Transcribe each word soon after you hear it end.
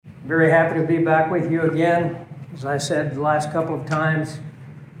Very happy to be back with you again. As I said the last couple of times,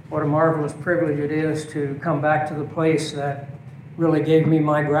 what a marvelous privilege it is to come back to the place that really gave me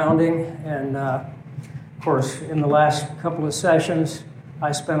my grounding. And of course, in the last couple of sessions,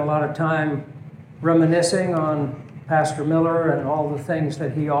 I spent a lot of time reminiscing on Pastor Miller and all the things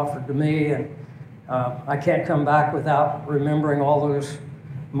that he offered to me. And I can't come back without remembering all those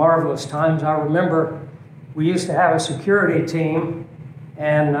marvelous times. I remember we used to have a security team,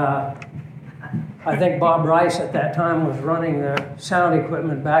 and I think Bob Rice at that time was running the sound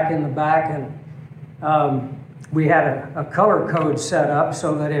equipment back in the back, and we had a color code set up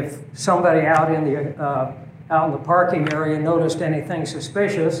so that if somebody out in the parking area noticed anything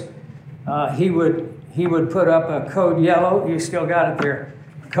suspicious, he would put up a code yellow. You still got it there.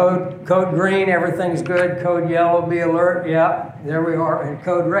 Code green, everything's good. Code yellow, be alert. Yeah, there we are. And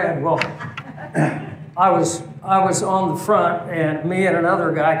code red. Well, I was on the front, and me and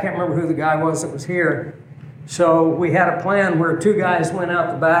another guy, I can't remember who the guy was that was here. So we had a plan where two guys went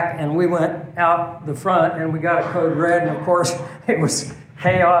out the back, and we went out the front, and we got a code red. And of course, it was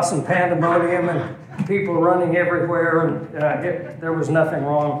chaos and pandemonium and people running everywhere, and there was nothing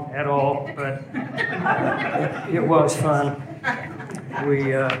wrong at all, but it was fun.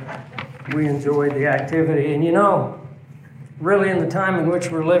 We enjoyed the activity, and you know, really in the time in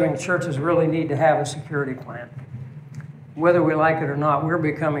which we're living, churches really need to have a security plan. Whether we like it or not, we're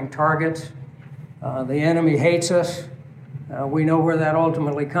becoming targets. The enemy hates us. We know where that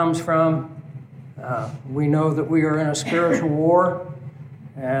ultimately comes from. We know that we are in a spiritual war,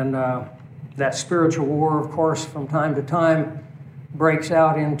 and that spiritual war, of course, from time to time breaks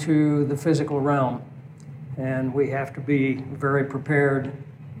out into the physical realm. And we have to be very prepared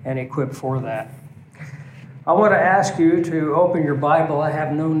and equipped for that. I want to ask you to open your Bible. I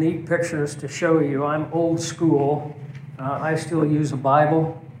have no neat pictures to show you. I'm old school. I still use a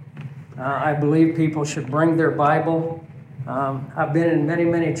Bible. I believe people should bring their Bible. I've been in many,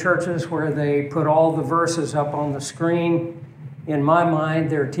 many churches where they put all the verses up on the screen. In my mind,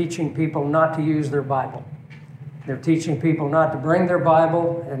 they're teaching people not to use their Bible. They're teaching people not to bring their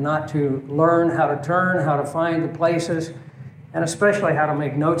Bible and not to learn how to turn, how to find the places, and especially how to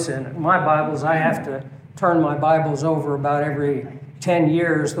make notes in it. My Bibles, I have to turn my Bibles over about every 10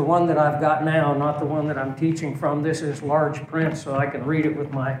 years. The one that I've got now, not the one that I'm teaching from, this is large print, so I can read it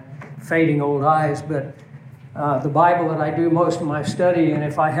with my fading old eyes. But the Bible that I do most of my study, and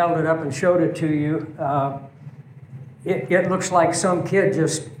if I held it up and showed it to you, it looks like some kid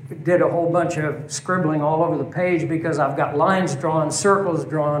just did a whole bunch of scribbling all over the page, because I've got lines drawn, circles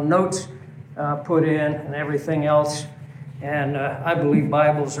drawn, notes put in, and everything else. And I believe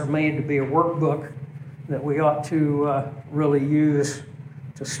Bibles are made to be a workbook that we ought to really use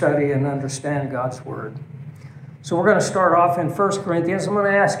to study and understand God's Word. So we're going to start off in 1 Corinthians. I'm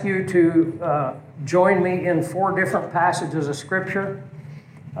going to ask you to join me in 4 different passages of Scripture.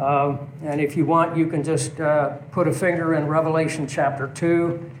 And if you want, you can just put a finger in Revelation chapter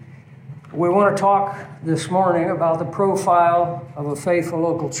 2. We want to talk this morning about the profile of a faithful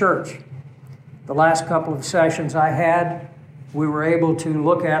local church. The last couple of sessions I had, we were able to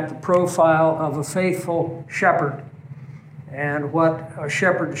look at the profile of a faithful shepherd and what a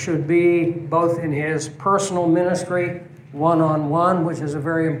shepherd should be, both in his personal ministry, one-on-one, which is a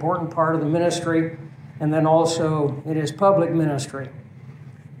very important part of the ministry, and then also in his public ministry.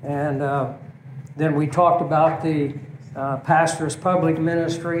 And then we talked about the pastor's public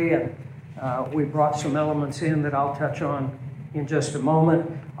ministry, and we brought some elements in that I'll touch on in just a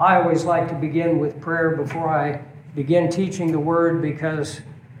moment. I always like to begin with prayer before I begin teaching the Word, because,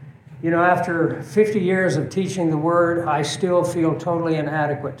 you know, after 50 years of teaching the Word, I still feel totally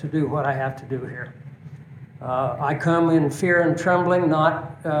inadequate to do what I have to do here. I come in fear and trembling,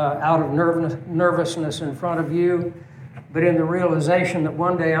 not out of nervousness in front of you, but in the realization that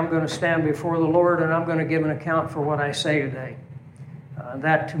one day I'm going to stand before the Lord and I'm going to give an account for what I say today.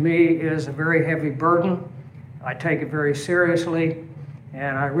 That to me is a very heavy burden. I take it very seriously,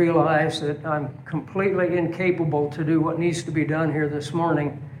 and I realize that I'm completely incapable to do what needs to be done here this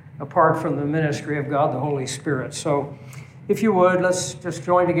morning apart from the ministry of God the Holy Spirit. So if you would, let's just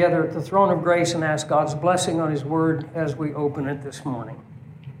join together at the throne of grace and ask God's blessing on His Word as we open it this morning.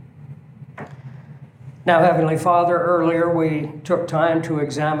 Now, Heavenly Father, earlier we took time to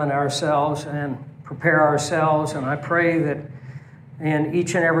examine ourselves and prepare ourselves, and I pray that in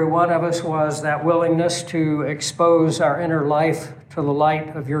each and every one of us was that willingness to expose our inner life to the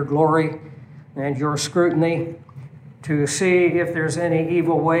light of your glory and your scrutiny, to see if there's any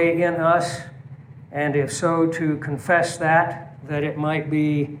evil way in us, and if so, to confess that it might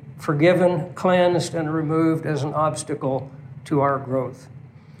be forgiven, cleansed, and removed as an obstacle to our growth.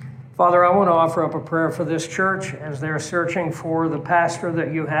 Father, I want to offer up a prayer for this church as they're searching for the pastor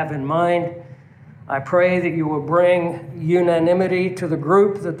that you have in mind. I pray that you will bring unanimity to the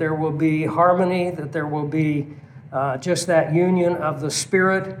group, that there will be harmony, that there will be just that union of the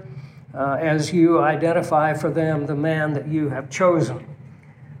Spirit as you identify for them the man that you have chosen.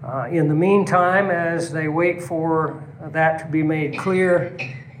 In the meantime, as they wait for that to be made clear,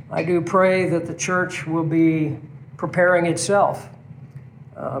 I do pray that the church will be preparing itself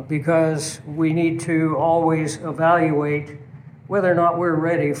because we need to always evaluate whether or not we're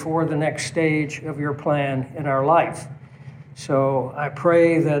ready for the next stage of your plan in our life. So I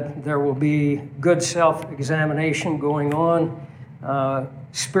pray that there will be good self-examination going on,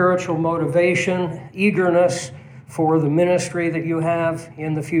 spiritual motivation, eagerness for the ministry that you have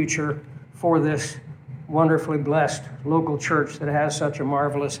in the future for this wonderfully blessed local church that has such a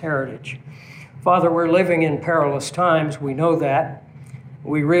marvelous heritage. Father, we're living in perilous times. We know that.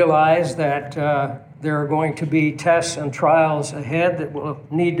 We realize that there are going to be tests and trials ahead that will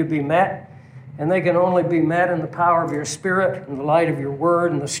need to be met, and they can only be met in the power of your Spirit, in the light of your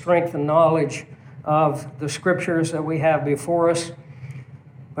word, and the strength and knowledge of the scriptures that we have before us.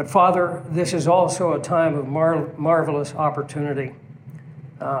 But Father, this is also a time of marvelous opportunity.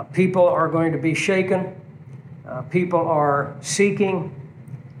 People are going to be shaken. People are seeking.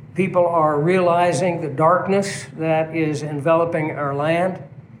 People are realizing the darkness that is enveloping our land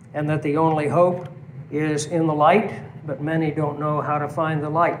and that the only hope is in the light, but many don't know how to find the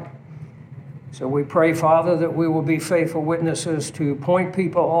light. So we pray, Father, that we will be faithful witnesses to point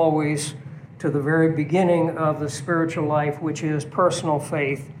people always to the very beginning of the spiritual life, which is personal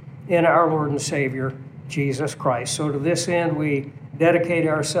faith in our Lord and Savior, Jesus Christ. So to this end, we dedicate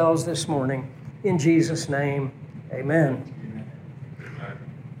ourselves this morning. In Jesus' name, amen.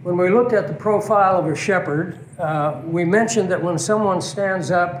 When we looked at the profile of a shepherd, we mentioned that when someone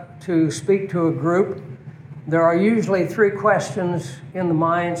stands up to speak to a group, there are usually three questions in the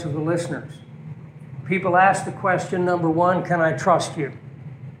minds of the listeners. People ask the question, number one, can I trust you?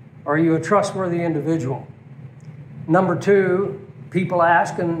 Are you a trustworthy individual? Number two, people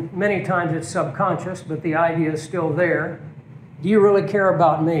ask, and many times it's subconscious, but the idea is still there, do you really care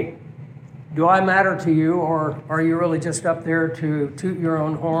about me? Do I matter to you, or are you really just up there to toot your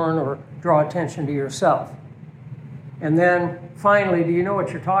own horn or draw attention to yourself? And then finally, do you know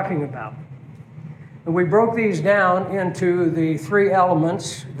what you're talking about? And we broke these down into the three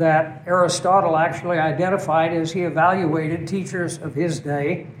elements that Aristotle actually identified as he evaluated teachers of his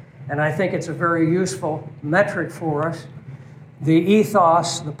day, and I think it's a very useful metric for us. The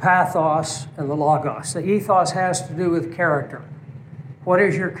ethos, the pathos, and the logos. The ethos has to do with character. What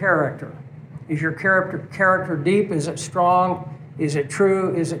is your character? Is your character deep? Is it strong? Is it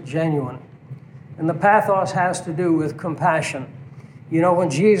true? Is it genuine? And the pathos has to do with compassion. You know, when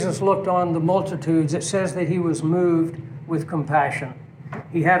Jesus looked on the multitudes, it says that he was moved with compassion.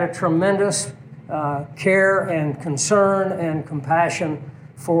 He had a tremendous care and concern and compassion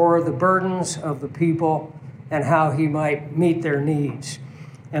for the burdens of the people and how he might meet their needs.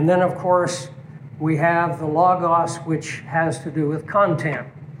 And then, of course, we have the logos, which has to do with content.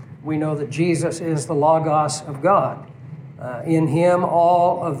 We know that Jesus is the logos of God. In him,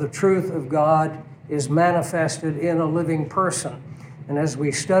 all of the truth of God is manifested in a living person. And as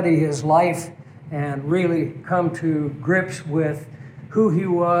we study his life and really come to grips with who he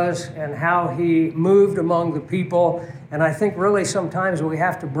was and how he moved among the people, and I think really sometimes we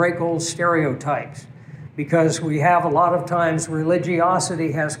have to break old stereotypes, because we have a lot of times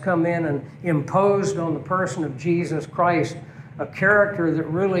religiosity has come in and imposed on the person of Jesus Christ a character that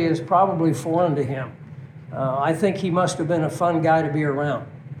really is probably foreign to him. I think he must have been a fun guy to be around.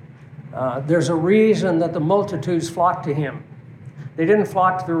 There's a reason that the multitudes flocked to him. They didn't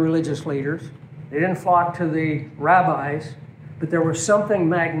flock to the religious leaders. They didn't flock to the rabbis, but there was something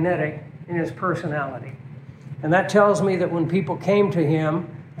magnetic in his personality. And that tells me that when people came to him,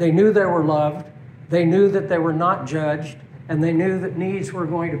 they knew they were loved, they knew that they were not judged, and they knew that needs were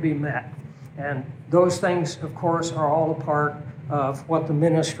going to be met. And those things, of course, are all a part of what the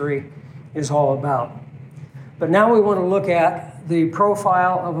ministry is all about. But now we want to look at the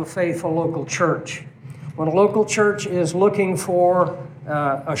profile of a faithful local church. When a local church is looking for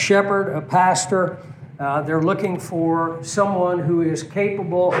a shepherd, a pastor, they're looking for someone who is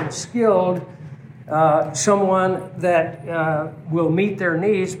capable and skilled, someone that will meet their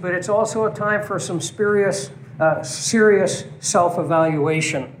needs, but it's also a time for some serious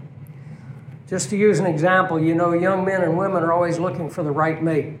self-evaluation. Just to use an example, you know, young men and women are always looking for the right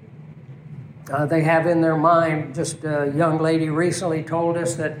mate. They have in their mind, just a young lady recently told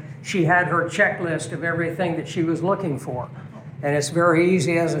us that she had her checklist of everything that she was looking for. And it's very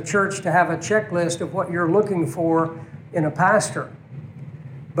easy as a church to have a checklist of what you're looking for in a pastor.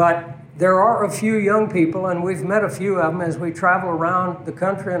 But there are a few young people, and we've met a few of them as we travel around the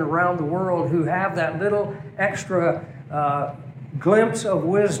country and around the world, who have that little extra glimpse of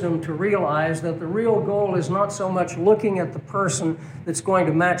wisdom to realize that the real goal is not so much looking at the person that's going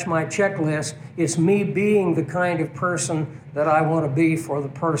to match my checklist. It's me being the kind of person that I want to be for the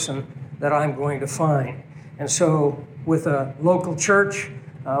person that I'm going to find. And so with a local church,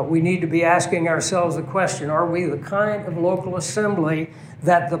 we need to be asking ourselves the question, are we the kind of local assembly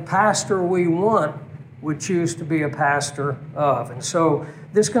that the pastor we want would choose to be a pastor of? And so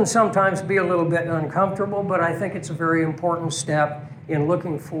this can sometimes be a little bit uncomfortable, but I think it's a very important step in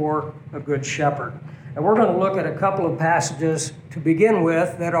looking for a good shepherd. And we're going to look at a couple of passages to begin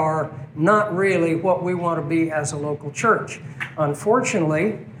with that are not really what we want to be as a local church.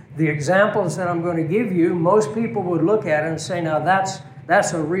 Unfortunately, the examples that I'm going to give you, most people would look at it and say, now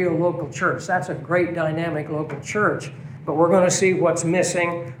that's a real local church. That's a great dynamic local church. But we're going to see what's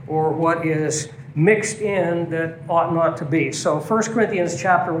missing or what is mixed in that ought not to be. So 1 Corinthians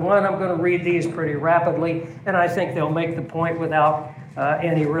chapter 1, I'm going to read these pretty rapidly, and I think they'll make the point without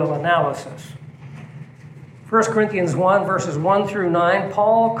any real analysis. 1 Corinthians 1, verses 1 through 9,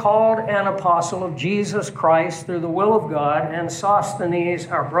 Paul, called an apostle of Jesus Christ through the will of God, and Sosthenes,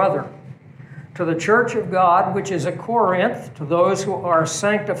 our brother, to the church of God which is at Corinth, to those who are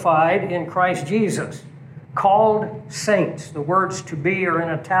sanctified in Christ Jesus, called saints. The words to be are in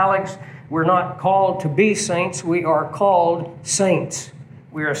italics. We're not called to be saints. We are called saints.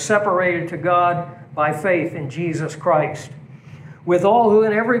 We are separated to God by faith in Jesus Christ. With all who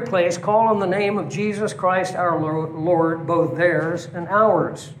in every place call on the name of Jesus Christ our Lord, both theirs and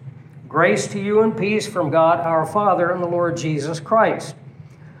ours. Grace to you and peace from God our Father and the Lord Jesus Christ.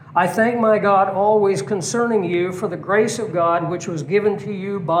 I thank my God always concerning you for the grace of God which was given to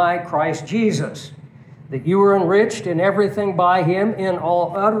you by Christ Jesus, that you were enriched in everything by him, in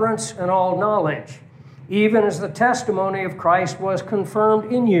all utterance and all knowledge, even as the testimony of Christ was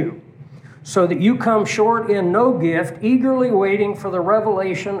confirmed in you, so that you come short in no gift, eagerly waiting for the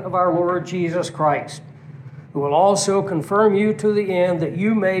revelation of our Lord Jesus Christ, who will also confirm you to the end, that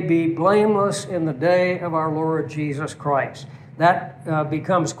you may be blameless in the day of our Lord Jesus Christ. That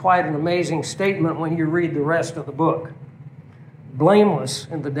becomes quite an amazing statement when you read the rest of the book. Blameless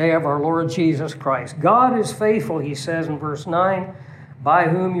in the day of our Lord Jesus Christ. God is faithful, he says in verse 9, by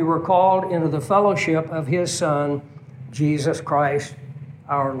whom you were called into the fellowship of his Son, Jesus Christ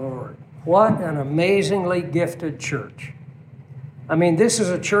our Lord. What an amazingly gifted church. I mean, this is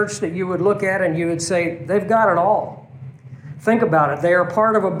a church that you would look at and you would say, they've got it all. Think about it. They are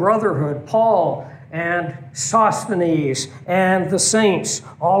part of a brotherhood. Paul and Sosthenes and the saints,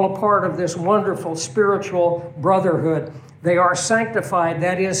 all a part of this wonderful spiritual brotherhood. They are sanctified,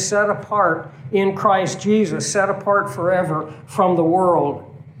 that is, set apart in Christ Jesus, set apart forever from the world.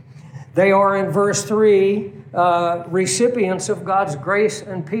 They are, in verse 3, recipients of God's grace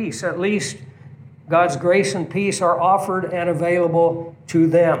and peace. At least God's grace and peace are offered and available to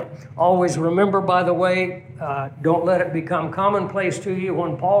them. Always remember, by the way, don't let it become commonplace to you.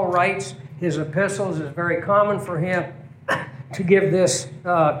 When Paul writes his epistles, it's very common for him to give this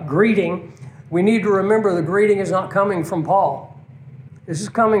greeting. We need to remember the greeting is not coming from Paul. This is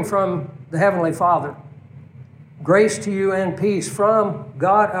coming from the Heavenly Father. Grace to you and peace from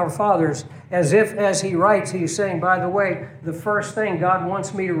God our fathers, as if as he writes, he's saying, by the way, the first thing God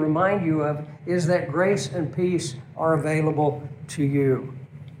wants me to remind you of is that grace and peace are available to you.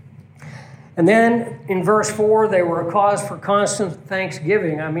 And then in verse 4, they were a cause for constant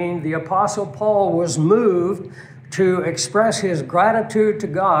thanksgiving. I mean, the Apostle Paul was moved to express his gratitude to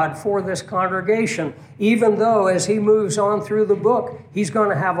God for this congregation, even though as he moves on through the book, he's going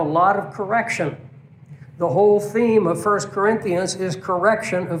to have a lot of correction. The whole theme of 1 Corinthians is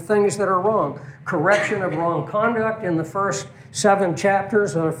correction of things that are wrong. Correction of wrong conduct in the first 7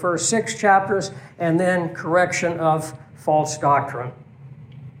 chapters, or the first 6 chapters, and then correction of false doctrine.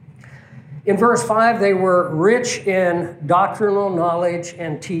 In verse 5, they were rich in doctrinal knowledge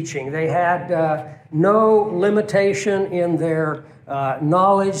and teaching. They had no limitation in their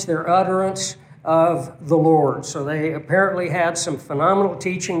knowledge, their utterance of the Lord. So they apparently had some phenomenal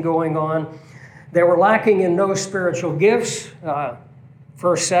teaching going on. They were lacking in no spiritual gifts.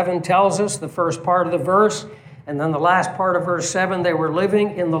 Verse 7 tells us, the first part of the verse, and then the last part of verse 7, they were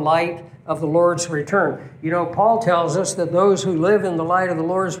living in the light of the Lord's return. You know, Paul tells us that those who live in the light of the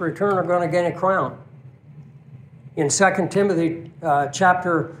Lord's return are going to gain a crown. In 2 Timothy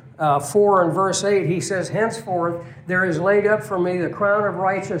chapter 4 and verse 8, he says, "Henceforth there is laid up for me the crown of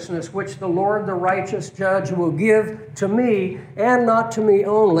righteousness, which the Lord, the righteous judge, will give to me, and not to me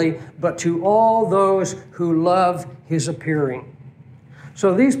only, but to all those who love his appearing."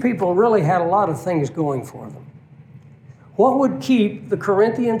 So these people really had a lot of things going for them. What would keep the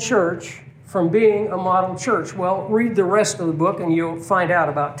Corinthian church from being a model church? Well, read the rest of the book and you'll find out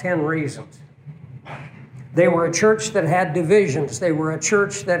about 10 reasons. They were a church that had divisions. They were a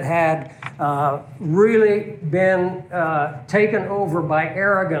church that had really been taken over by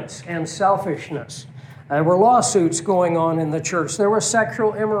arrogance and selfishness. There were lawsuits going on in the church. There was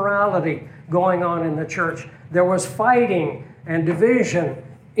sexual immorality going on in the church. There was fighting and division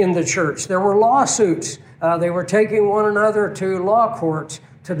in the church. There were lawsuits. They were taking one another to law courts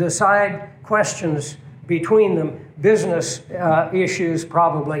to decide questions between them, business issues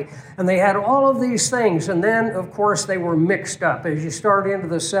probably. And they had all of these things. And then, of course, they were mixed up. As you start into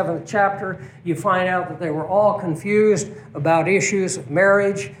the 7th chapter, you find out that they were all confused about issues of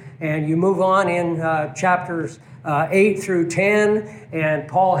marriage. And you move on in chapters 8 through 10, and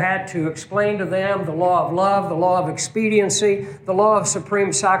Paul had to explain to them the law of love, the law of expediency, the law of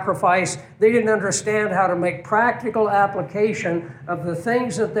supreme sacrifice. They didn't understand how to make practical application of the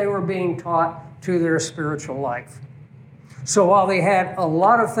things that they were being taught to their spiritual life. So while they had a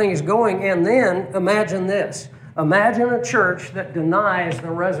lot of things going, and then imagine this. Imagine a church that denies the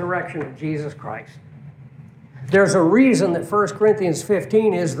resurrection of Jesus Christ. There's a reason that 1 Corinthians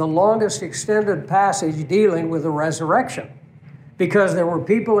 15 is the longest extended passage dealing with the resurrection, because there were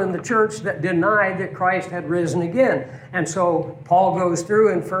people in the church that denied that Christ had risen again. And so Paul goes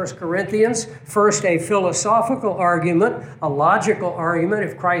through in 1 Corinthians, first a philosophical argument, a logical argument.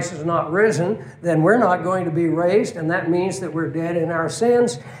 If Christ is not risen, then we're not going to be raised, and that means that we're dead in our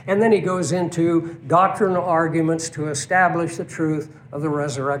sins. And then he goes into doctrinal arguments to establish the truth of the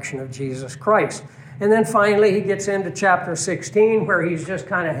resurrection of Jesus Christ. And then finally, he gets into chapter 16, where he's just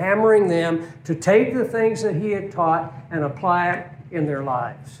kind of hammering them to take the things that he had taught and apply it in their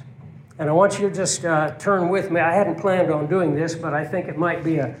lives. And I want you to just turn with me. I hadn't planned on doing this, but I think it might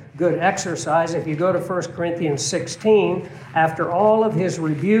be a good exercise. If you go to 1 Corinthians 16, after all of his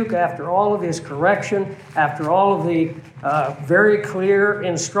rebuke, after all of his correction, after all of the very clear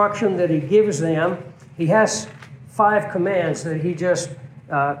instruction that he gives them, he has 5 commands that he just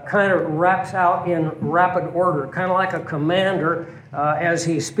kind of wraps out in rapid order, kind of like a commander as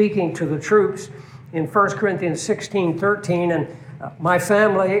he's speaking to the troops in 1 Corinthians 16:13. And my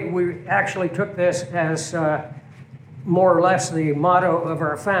family, we actually took this as more or less the motto of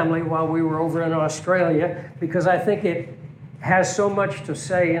our family while we were over in Australia, because I think it has so much to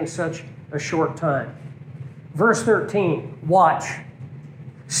say in such a short time. Verse 13, watch,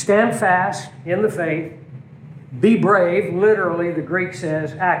 stand fast in the faith, be brave. Literally, the Greek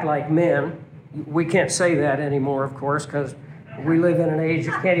says, act like men. We can't say that anymore, of course, because we live in an age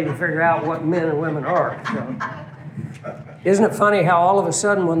that can't even figure out what men and women are. So. Isn't it funny how all of a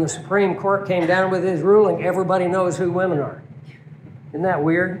sudden when the Supreme Court came down with his ruling, everybody knows who women are? Isn't that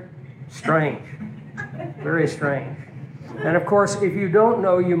weird? Strange. Very strange. And of course, if you don't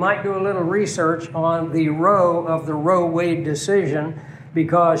know, you might do a little research on the Roe of the Roe Wade decision,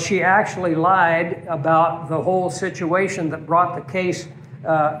 because she actually lied about the whole situation that brought the case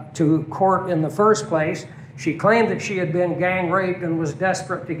to court in the first place. She claimed that she had been gang raped and was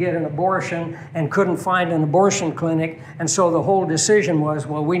desperate to get an abortion and couldn't find an abortion clinic. And so the whole decision was,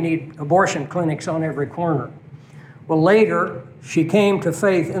 well, we need abortion clinics on every corner. Well, later, she came to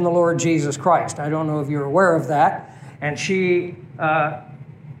faith in the Lord Jesus Christ. I don't know if you're aware of that. And she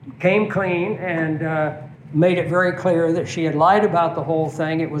came clean and made it very clear that she had lied about the whole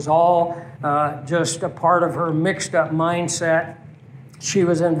thing. It was all just a part of her mixed up mindset. She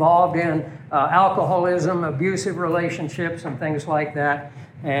was involved in alcoholism, abusive relationships, and things like that.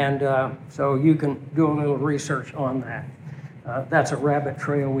 And so you can do a little research on that. That's a rabbit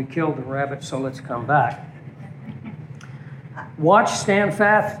trail. We killed the rabbit, so let's come back. Watch, stand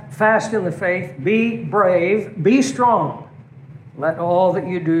fast in the faith, be brave, be strong. Let all that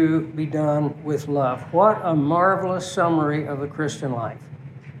you do be done with love. What a marvelous summary of the Christian life.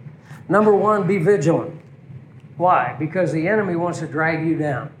 Number 1, be vigilant. Why? Because the enemy wants to drag you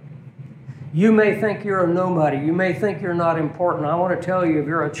down. You may think you're a nobody. You may think you're not important. I want to tell you, if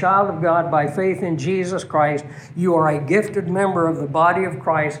you're a child of God by faith in Jesus Christ, you are a gifted member of the body of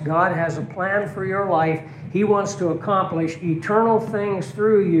Christ. God has a plan for your life. He wants to accomplish eternal things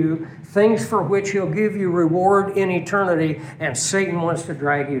through you, things for which He'll give you reward in eternity, and Satan wants to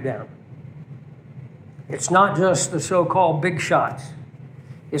drag you down. It's not just the so-called big shots.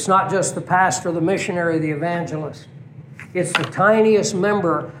 It's not just the pastor, the missionary, the evangelist. It's the tiniest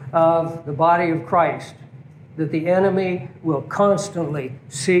member of the body of Christ that the enemy will constantly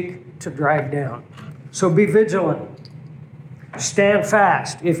seek to drag down. So be vigilant. Stand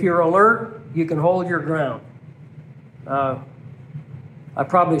fast. If you're alert, you can hold your ground. I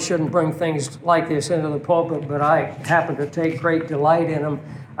probably shouldn't bring things like this into the pulpit, but I happen to take great delight in them.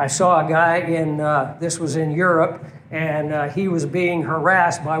 I saw a guy this was in Europe, and he was being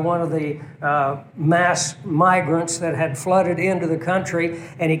harassed by one of the mass migrants that had flooded into the country,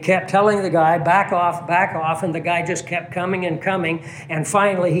 and he kept telling the guy, back off, and the guy just kept coming and coming, and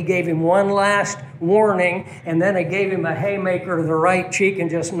finally he gave him one last warning, and then he gave him a haymaker to the right cheek and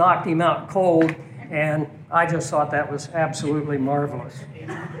just knocked him out cold, and I just thought that was absolutely marvelous.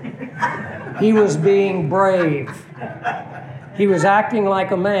 He was being brave. He was acting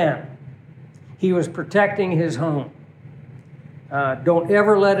like a man. He was protecting his home. Don't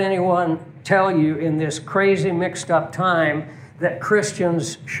ever let anyone tell you in this crazy mixed up time that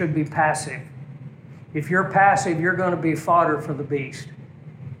Christians should be passive. If you're passive, you're going to be fodder for the beast.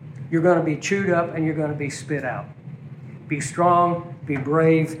 You're going to be chewed up and you're going to be spit out. Be strong, be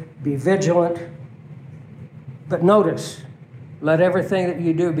brave, be vigilant. But notice, let everything that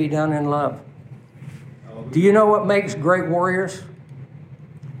you do be done in love. Do you know what makes great warriors?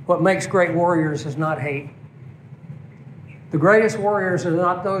 What makes great warriors is not hate. The greatest warriors are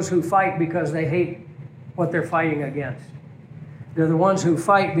not those who fight because they hate what they're fighting against. They're the ones who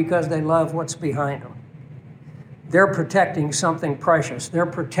fight because they love what's behind them. They're protecting something precious. They're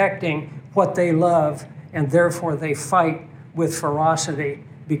protecting what they love, and therefore they fight with ferocity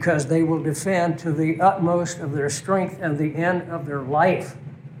because they will defend to the utmost of their strength and the end of their life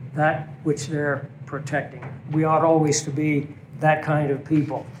that which they're protecting. We ought always to be that kind of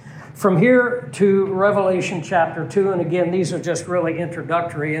people. From here to Revelation chapter 2, and again, these are just really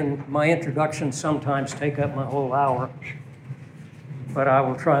introductory, and my introductions sometimes take up my whole hour, but I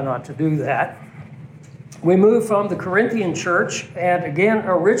will try not to do that. We move from the Corinthian church, and again,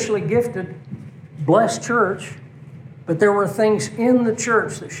 a richly gifted, blessed church, but there were things in the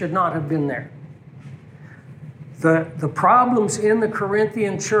church that should not have been there. The problems in the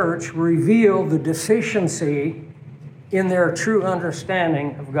Corinthian church reveal the deficiency in their true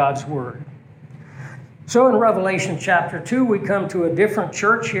understanding of God's Word. So in Revelation chapter 2, we come to a different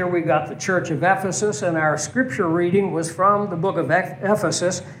church. Here we got the church of Ephesus, and our scripture reading was from the book of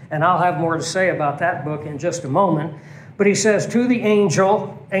Ephesus, and I'll have more to say about that book in just a moment. But he says, to the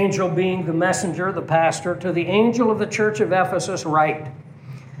angel being the messenger, the pastor, to the angel of the church of Ephesus write,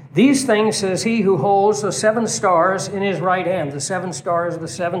 these things says he who holds the 7 stars in his right hand, the 7 stars of the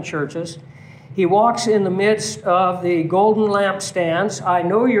 7 churches. He walks in the midst of the golden lampstands. I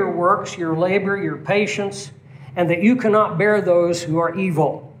know your works, your labor, your patience, and that you cannot bear those who are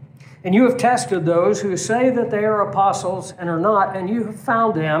evil. And you have tested those who say that they are apostles and are not, and you have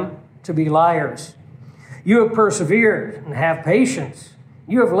found them to be liars. You have persevered and have patience.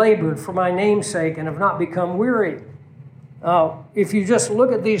 You have labored for my name's sake and have not become weary. If you just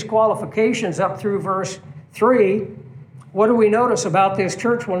look at these qualifications up through verse 3, what do we notice about this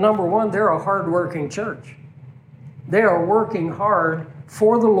church? Well, number one, they're a hard-working church. They are working hard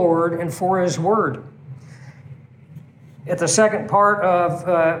for the Lord and for His Word. At the second part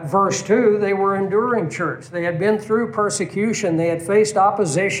of verse 2, they were enduring church. They had been through persecution. They had faced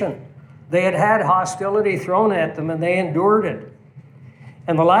opposition. They had had hostility thrown at them, and they endured it.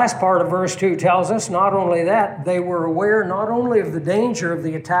 And the last part of verse 2 tells us not only that, they were aware not only of the danger of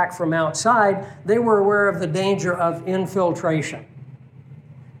the attack from outside, they were aware of the danger of infiltration.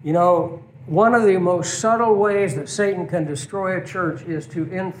 You know, one of the most subtle ways that Satan can destroy a church is to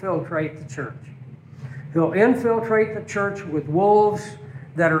infiltrate the church. He'll infiltrate the church with wolves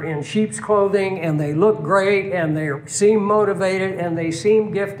that are in sheep's clothing, and they look great, and they seem motivated, and they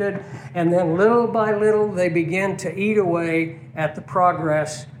seem gifted, and then little by little they begin to eat away at the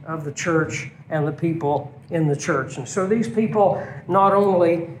progress of the church and the people in the church. And so these people not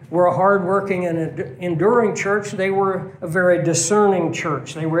only were a hardworking and enduring church, they were a very discerning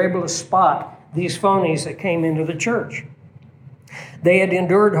church. They were able to spot these phonies that came into the church. They had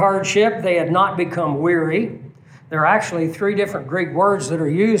endured hardship. They had not become weary. There are actually 3 different Greek words that are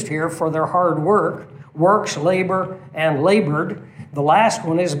used here for their hard work: works, labor, and labored. The last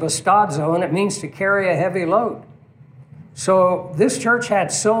one is bastazo, and it means to carry a heavy load. So this church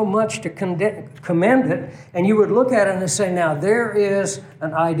had so much to commend it, and you would look at it and say, now there is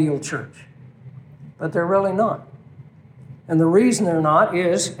an ideal church. But they're really not. And the reason they're not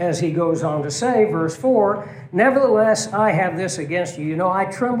is, as he goes on to say, verse 4, nevertheless, I have this against you. You know, I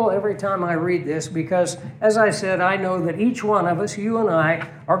tremble every time I read this because, as I said, I know that each one of us, you and I,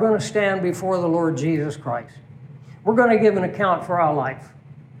 are going to stand before the Lord Jesus Christ. We're going to give an account for our life.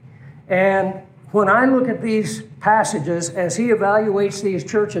 And when I look at these passages, as he evaluates these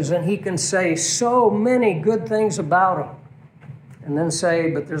churches, and he can say so many good things about them, and then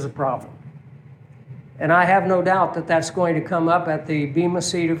say, but there's a problem. And I have no doubt that that's going to come up at the Bema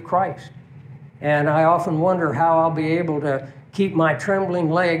seat of Christ. And I often wonder how I'll be able to keep my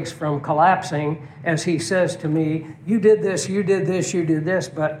trembling legs from collapsing as he says to me, you did this, you did this, you did this,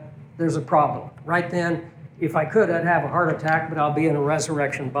 but there's a problem. Right then, if I could, I'd have a heart attack, but I'll be in a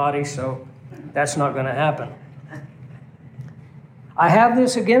resurrection body, so that's not going to happen. I have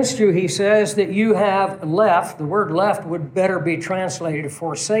this against you, he says, that you have left. The word left would better be translated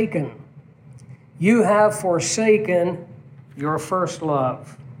forsaken. You have forsaken your first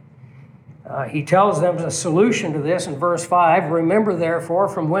love. He tells them the solution to this in verse 5. Remember, therefore,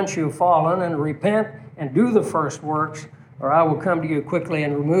 from whence you have fallen, and repent and do the first works, or I will come to you quickly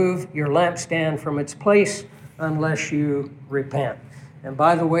and remove your lampstand from its place unless you repent. And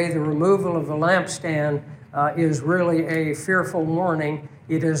by the way, the removal of the lampstand is really a fearful warning.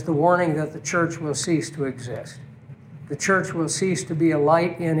 It is the warning that the church will cease to exist. The church will cease to be a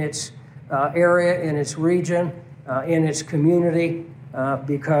light in its area, in its region, in its community,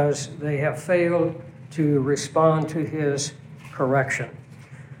 because they have failed to respond to his correction.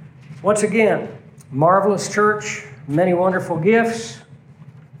 Once again, marvelous church, many wonderful gifts.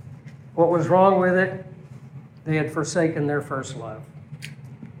 What was wrong with it? They had forsaken their first love.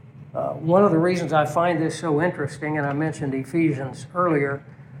 One of the reasons I find this so interesting, and I mentioned Ephesians earlier,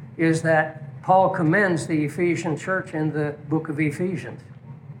 is that Paul commends the Ephesian church in the book of Ephesians.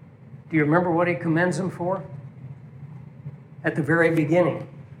 Do you remember what he commends them for? At the very beginning.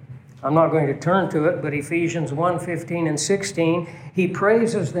 I'm not going to turn to it, but Ephesians 1:15 and 16, he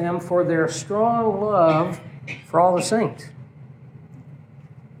praises them for their strong love for all the saints.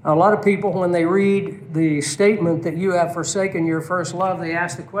 A lot of people, when they read the statement that you have forsaken your first love, they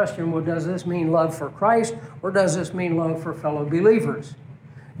ask the question, well, does this mean love for Christ, or does this mean love for fellow believers?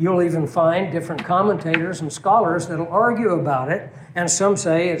 You'll even find different commentators and scholars that'll argue about it, and some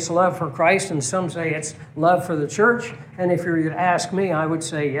say it's love for Christ, and some say it's love for the church, and if you were to ask me, I would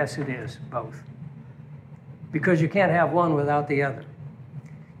say, yes, it is, both. Because you can't have one without the other.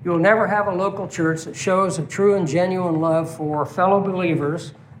 You'll never have a local church that shows a true and genuine love for fellow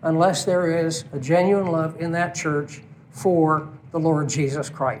believers unless there is a genuine love in that church for the Lord Jesus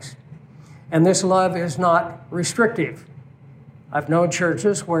Christ. And this love is not restrictive. I've known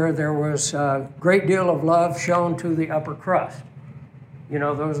churches where there was a great deal of love shown to the upper crust. You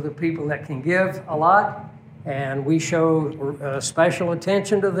know, those are the people that can give a lot, and we show special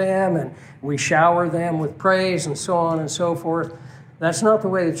attention to them, and we shower them with praise and so on and so forth. That's not the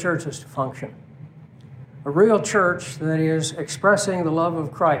way the church is to function. A real church that is expressing the love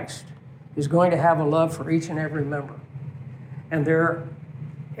of Christ is going to have a love for each and every member. And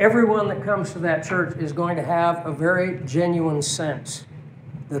everyone that comes to that church is going to have a very genuine sense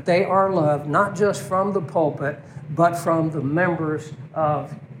that they are loved, not just from the pulpit, but from the members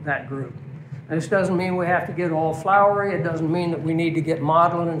of that group. This doesn't mean we have to get all flowery. It doesn't mean that we need to get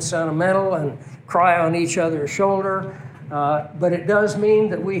maudlin and sentimental and cry on each other's shoulder. But it does mean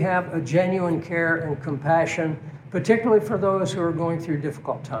that we have a genuine care and compassion, particularly for those who are going through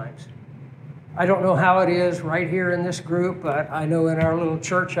difficult times. I don't know how it is right here in this group, but I know in our little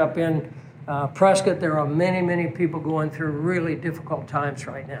church up in Prescott, there are many, many people going through really difficult times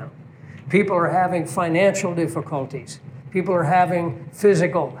right now. People are having financial difficulties. People are having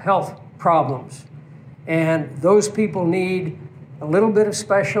physical health problems. And those people need a little bit of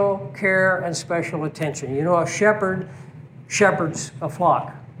special care and special attention. You know, a shepherd shepherds a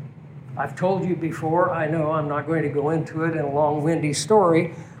flock. I've told you before, I know I'm not going to go into it in a long, windy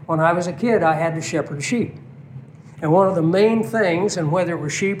story. When I was a kid, I had to shepherd sheep. And one of the main things, and whether it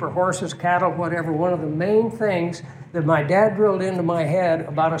was sheep or horses, cattle, whatever, one of the main things that my dad drilled into my head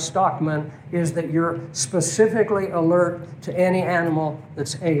about a stockman is that you're specifically alert to any animal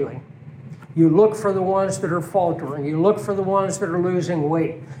that's ailing. You look for the ones that are faltering. You look for the ones that are losing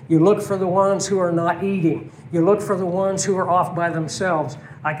weight. You look for the ones who are not eating. You look for the ones who are off by themselves.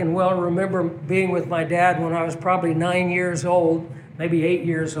 I can well remember being with my dad when I was probably 9 years old, maybe 8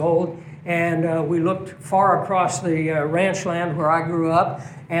 years old, and we looked far across the ranch land where I grew up,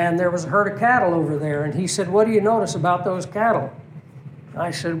 and there was a herd of cattle over there. And he said, "What do you notice about those cattle?"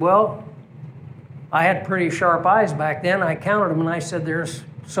 I said, "Well, I had pretty sharp eyes back then. I counted them, and I said, there's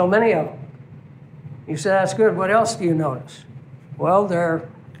so many of them." He said, "That's good. What else do you notice?" "Well, they're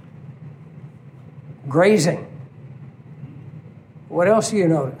grazing." "What else do you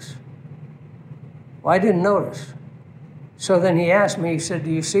notice?" "Well, I didn't notice." So then he asked me, he said,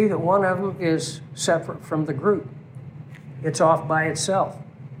 "Do you see that one of them is separate from the group?" It's off by itself.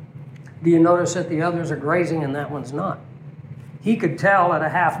 Do you notice that the others are grazing and that one's not? He could tell at a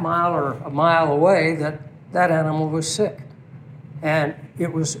half mile or a mile away that that animal was sick. And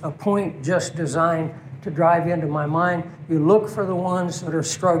it was a point just designed to drive into my mind. You look for the ones that are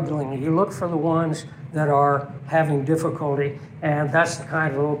struggling. You look for the ones that are having difficulty. And that's the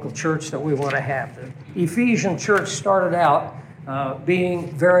kind of local church that we want to have. The Ephesian church started out being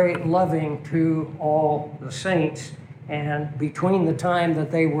very loving to all the saints. And between the time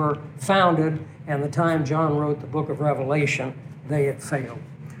that they were founded and the time John wrote the book of Revelation, they had failed.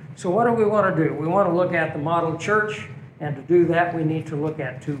 So what do we want to do? We want to look at the model church, and to do that we need to look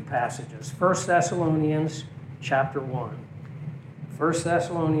at two passages. 1 Thessalonians chapter 1. 1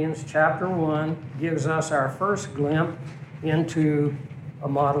 Thessalonians chapter 1 gives us our first glimpse into a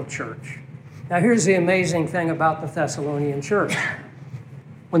model church. Now here's the amazing thing about the Thessalonian church.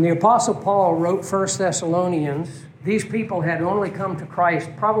 When the Apostle Paul wrote 1 Thessalonians, these people had only come to Christ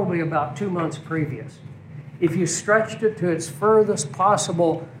probably about 2 months previous. If you stretched it to its furthest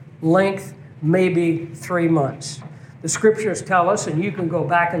possible length, maybe 3 months. The scriptures tell us, and you can go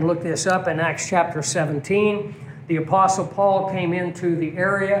back and look this up in Acts chapter 17, the Apostle Paul came into the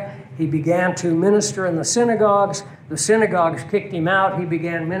area. He began to minister in the synagogues. The synagogues kicked him out. He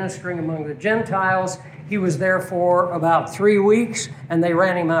began ministering among the Gentiles. He was there for about 3 weeks, and they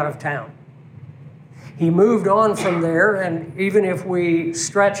ran him out of town. He moved on from there, and even if we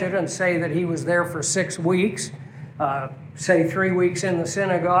stretch it and say that he was there for 6 weeks, say 3 weeks in the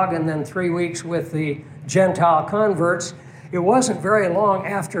synagogue and then 3 weeks with the Gentile converts, it wasn't very long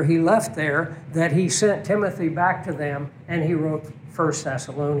after he left there that he sent Timothy back to them and he wrote 1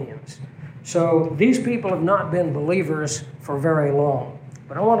 Thessalonians. So these people have not been believers for very long.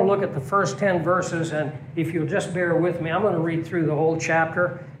 But I want to look at the first 10 verses, and if you'll just bear with me, I'm going to read through the whole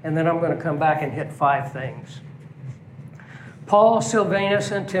chapter, and then I'm going to come back and hit 5 things. Paul,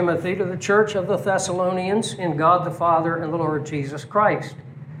 Silvanus, and Timothy to the church of the Thessalonians in God the Father and the Lord Jesus Christ.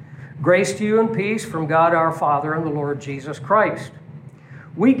 Grace to you and peace from God our Father and the Lord Jesus Christ.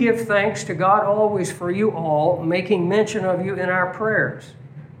 We give thanks to God always for you all, making mention of you in our prayers,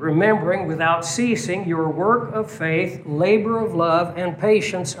 remembering without ceasing your work of faith, labor of love, and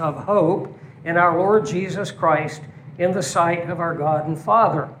patience of hope in our Lord Jesus Christ in the sight of our God and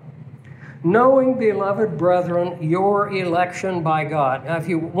Father. Knowing, beloved brethren, your election by God. Now, if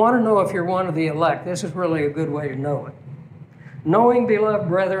you want to know if you're one of the elect, this is really a good way to know it. Knowing, beloved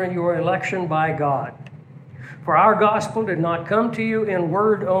brethren, your election by God. For our gospel did not come to you in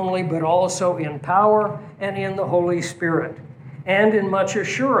word only, but also in power and in the Holy Spirit, and in much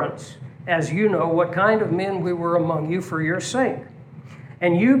assurance, as you know what kind of men we were among you for your sake.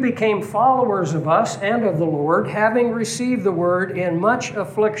 And you became followers of us and of the Lord, having received the word in much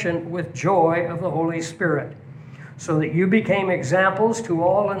affliction with joy of the Holy Spirit, so that you became examples to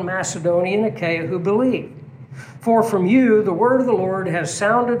all in Macedonia and Achaia who believed. For from you the word of the Lord has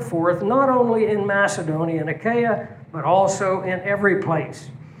sounded forth, not only in Macedonia and Achaia, but also in every place.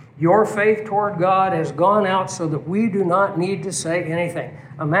 Your faith toward God has gone out so that we do not need to say anything.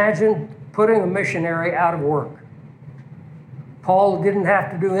 Imagine putting a missionary out of work. Paul didn't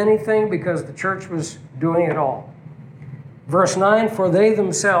have to do anything because the church was doing it all. Verse 9, for they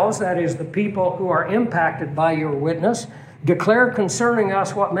themselves, that is the people who are impacted by your witness, declare concerning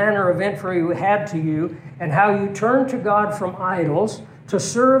us what manner of entry we had to you, and how you turned to God from idols to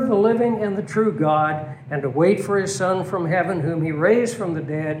serve the living and the true God, and to wait for his Son from heaven, whom he raised from the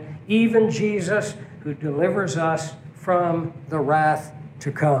dead, even Jesus, who delivers us from the wrath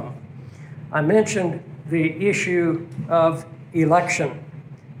to come. I mentioned the issue of election.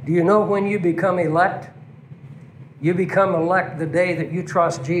 Do you know when you become elect? You become elect the day that you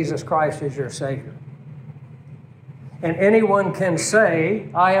trust Jesus Christ as your Savior. And anyone can say,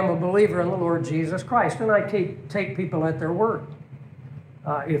 I am a believer in the Lord Jesus Christ. And I take people at their word.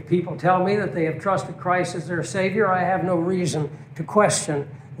 If people tell me that they have trusted Christ as their Savior, I have no reason to question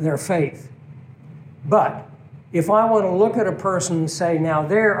their faith. But if I want to look at a person and say, now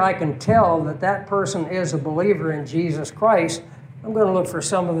there I can tell that that person is a believer in Jesus Christ, I'm going to look for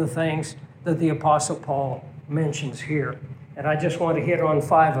some of the things that the Apostle Paul mentions here. And I just want to hit on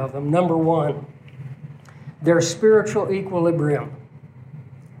 5 of them. Number 1, their spiritual equilibrium.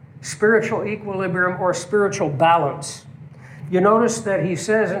 Spiritual equilibrium or spiritual balance. You notice that he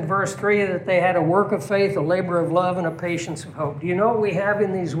says in verse 3 that they had a work of faith, a labor of love, and a patience of hope. Do you know what we have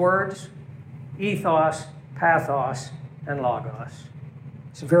in these words? Ethos, pathos, and logos.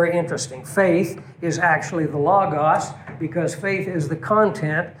 It's very interesting. Faith is actually the logos because faith is the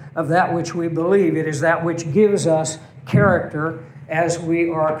content of that which we believe. It is that which gives us character as we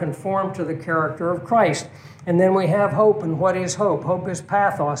are conformed to the character of Christ. And then we have hope. And what is hope? Hope is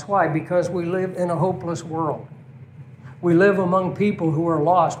pathos. Why? Because we live in a hopeless world. We live among people who are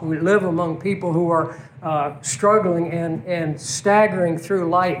lost. We live among people who are struggling and staggering through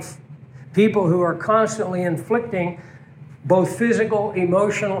life. People who are constantly inflicting both physical,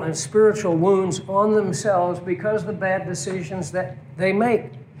 emotional, and spiritual wounds on themselves because of the bad decisions that they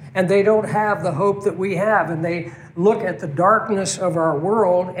make. And they don't have the hope that we have. And they look at the darkness of our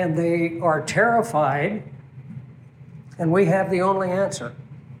world and they are terrified. And we have the only answer.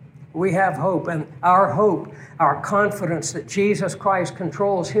 We have hope. And our hope, our confidence that Jesus Christ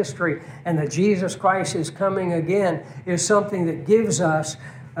controls history and that Jesus Christ is coming again is something that gives us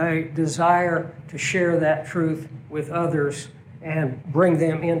a desire to share that truth with others and bring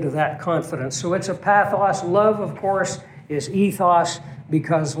them into that confidence. So it's a pathos. Love, of course, is ethos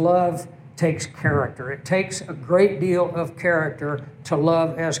because love takes character. It takes a great deal of character to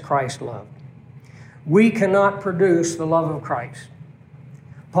love as Christ loved. We cannot produce the love of Christ.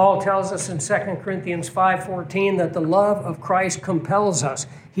 Paul tells us in 2 Corinthians 5:14 that the love of Christ compels us.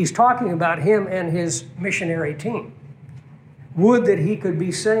 He's talking about him and his missionary team. Would that he could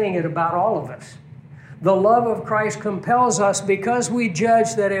be saying it about all of us. The love of Christ compels us because we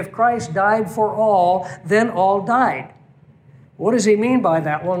judge that if Christ died for all, then all died. What does he mean by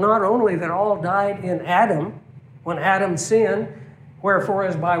that? Well, not only that all died in Adam, when Adam sinned, wherefore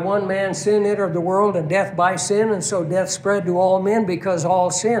as by one man sin entered the world and death by sin, and so death spread to all men because all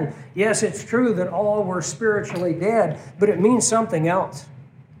sinned. Yes, it's true that all were spiritually dead, but it means something else.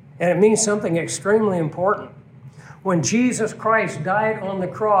 And it means something extremely important. When Jesus Christ died on the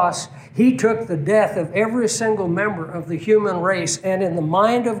cross, he took the death of every single member of the human race, and in the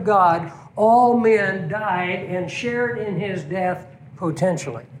mind of God, all men died and shared in his death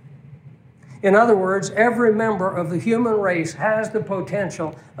potentially. In other words, every member of the human race has the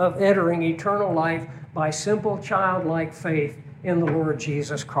potential of entering eternal life by simple childlike faith in the Lord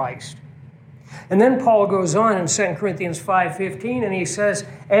Jesus Christ. And then Paul goes on in 2 Corinthians 5:15 and he says,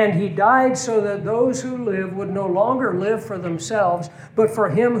 "And he died so that those who live would no longer live for themselves, but for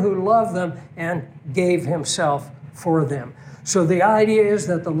him who loved them and gave himself for them." So the idea is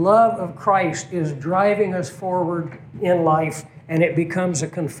that the love of Christ is driving us forward in life, and it becomes a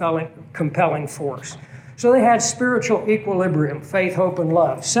compelling force. So they had spiritual equilibrium, faith, hope, and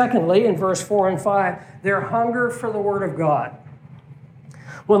love. Secondly, in verse 4 and 5, their hunger for the Word of God.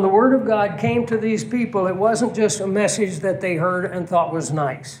 When the Word of God came to these people, it wasn't just a message that they heard and thought was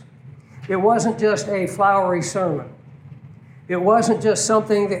nice. It wasn't just a flowery sermon. It wasn't just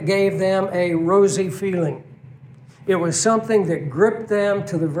something that gave them a rosy feeling. It was something that gripped them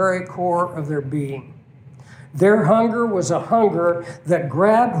to the very core of their being. Their hunger was a hunger that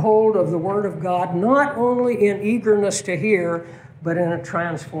grabbed hold of the Word of God, not only in eagerness to hear, but in a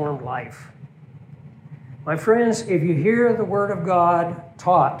transformed life. My friends, if you hear the Word of God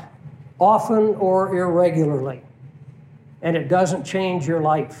taught, often or irregularly, and it doesn't change your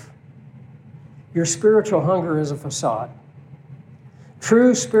life, your spiritual hunger is a facade.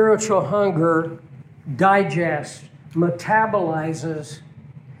 True spiritual hunger digests, metabolizes,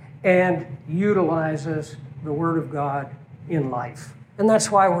 and utilizes the Word of God in life. And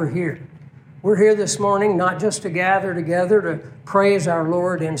that's why we're here. We're here this morning not just to gather together to praise our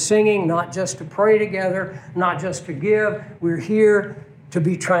Lord in singing, not just to pray together, not just to give. We're here to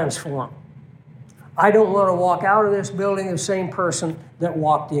be transformed. I don't want to walk out of this building the same person that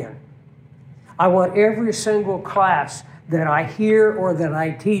walked in. I want every single class that I hear or that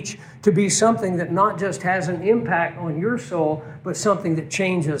I teach to be something that not just has an impact on your soul, but something that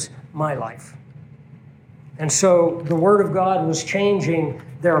changes my life. And so the Word of God was changing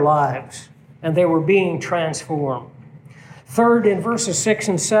their lives, and they were being transformed. Third, in verses 6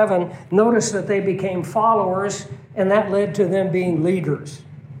 and 7, notice that they became followers, and that led to them being leaders.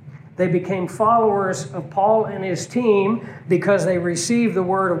 They became followers of Paul and his team because they received the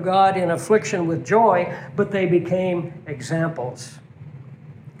Word of God in affliction with joy, but they became examples.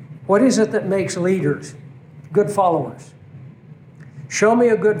 What is it that makes leaders? Good followers. Show me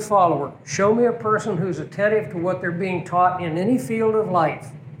a good follower. Show me a person who's attentive to what they're being taught in any field of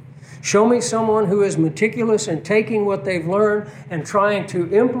life. Show me someone who is meticulous in taking what they've learned and trying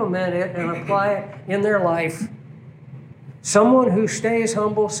to implement it and apply it in their life. Someone who stays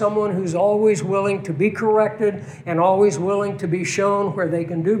humble, someone who's always willing to be corrected and always willing to be shown where they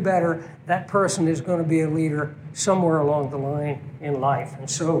can do better. That person is going to be a leader somewhere along the line in life. And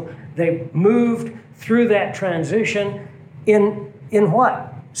so they moved through that transition in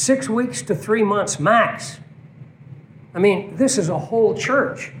what? 6 weeks to 3 months max. I mean, this is a whole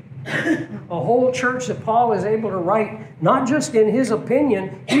church. A whole church that Paul is able to write, not just in his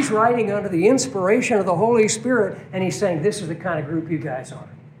opinion, he's writing under the inspiration of the Holy Spirit, and he's saying, this is the kind of group you guys are.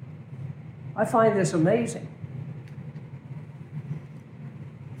 I find this amazing.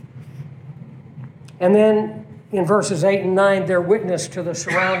 And then in verses 8 and 9, their witness to the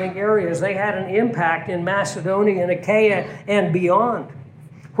surrounding areas. They had an impact in Macedonia and Achaia and beyond,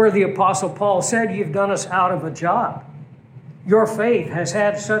 where the Apostle Paul said, you've done us out of a job. Your faith has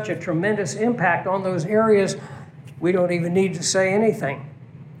had such a tremendous impact on those areas, we don't even need to say anything,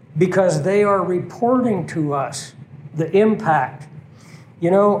 because they are reporting to us the impact.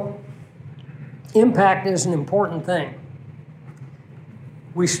 You know, impact is an important thing.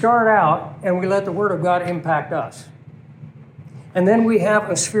 We start out and we let the Word of God impact us. And then we have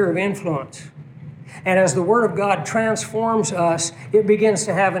a sphere of influence. And as the Word of God transforms us, it begins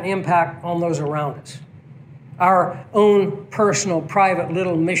to have an impact on those around us. Our own personal, private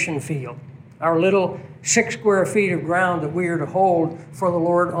little mission field, our little 6 square feet of ground that we are to hold for the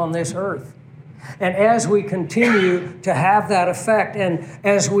Lord on this earth. And as we continue to have that effect, and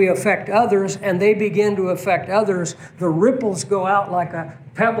as we affect others, and they begin to affect others, the ripples go out like a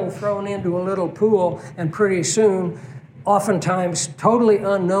pebble thrown into a little pool, and pretty soon, oftentimes totally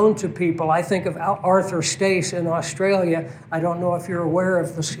unknown to people. I think of Arthur Stace in Australia. I don't know if you're aware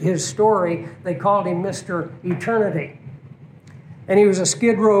of his story. They called him Mr. Eternity. And he was a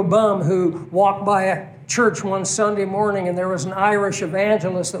Skid Row bum who walked by a church one Sunday morning, and there was an Irish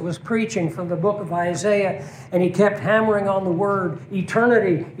evangelist that was preaching from the book of Isaiah, and he kept hammering on the word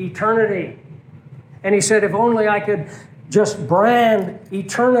eternity, eternity. And he said, if only I could just brand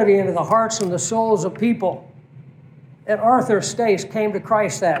eternity into the hearts and the souls of people. And Arthur Stace came to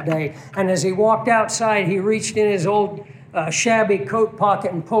Christ that day, and as he walked outside, he reached in his old shabby coat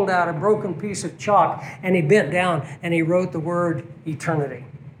pocket and pulled out a broken piece of chalk, and he bent down and he wrote the word eternity.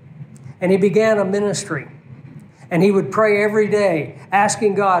 And he began a ministry. And he would pray every day,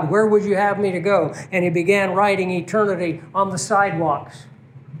 asking God, where would you have me to go? And he began writing eternity on the sidewalks.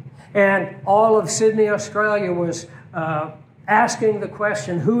 And all of Sydney, Australia was asking the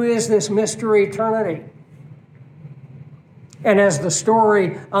question, who is this Mr. Eternity? And as the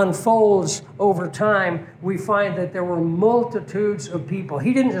story unfolds over time, we find that there were multitudes of people.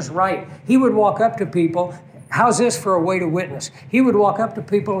 He didn't just write. He would walk up to people. How's this for a way to witness? He would walk up to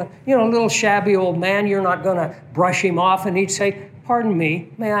people, you know, a little shabby old man, you're not going to brush him off, and he'd say, pardon me,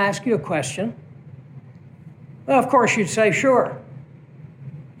 may I ask you a question? Well, of course you'd say, sure.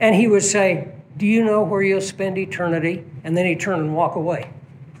 And he would say, do you know where you'll spend eternity? And then he'd turn and walk away.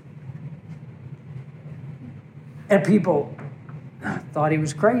 And people thought he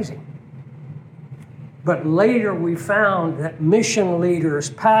was crazy. But later we found that mission leaders,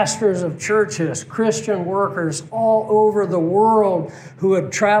 pastors of churches, Christian workers all over the world who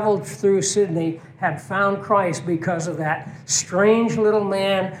had traveled through Sydney had found Christ because of that strange little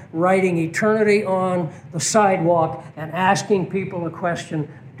man writing eternity on the sidewalk and asking people a question,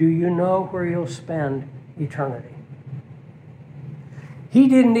 do you know where you'll spend eternity? He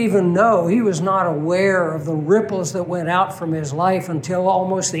didn't even know, he was not aware of the ripples that went out from his life until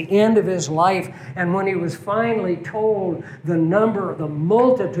almost the end of his life. And when he was finally told the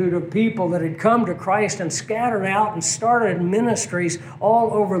multitude of people that had come to Christ and scattered out and started ministries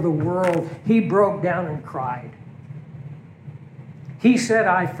all over the world, he broke down and cried. He said,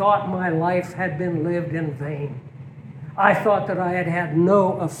 I thought my life had been lived in vain. I thought that I had had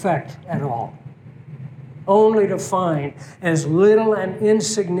no effect at all. Only to find, as little and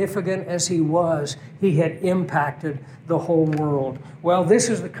insignificant as he was, he had impacted the whole world. Well, this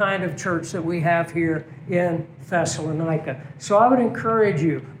is the kind of church that we have here in Thessalonica. So I would encourage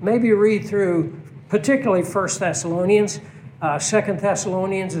you, maybe read through, particularly 1 Thessalonians. 2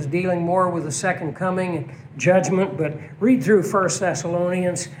 Thessalonians is dealing more with the second coming and judgment, but read through 1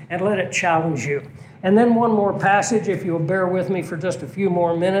 Thessalonians and let it challenge you. And then one more passage, if you'll bear with me for just a few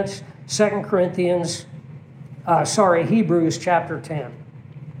more minutes, Hebrews chapter 10.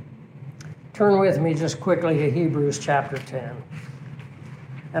 Turn with me just quickly to Hebrews chapter 10.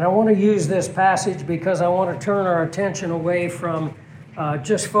 And I want to use this passage because I want to turn our attention away from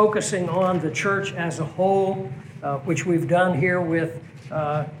just focusing on the church as a whole, which we've done here with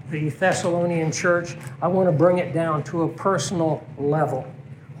the Thessalonian church. I want to bring it down to a personal level.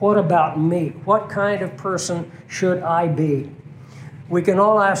 What about me? What kind of person should I be? We can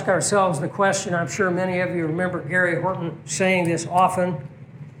all ask ourselves the question, I'm sure many of you remember Gary Horton saying this often,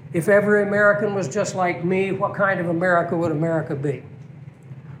 if every American was just like me, what kind of America would America be?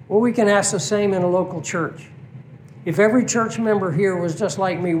 Well, we can ask the same in a local church. If every church member here was just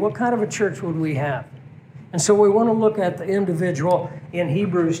like me, what kind of a church would we have? And so we want to look at the individual in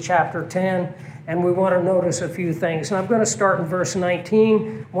Hebrews chapter 10, and we want to notice a few things. And I'm going to start in verse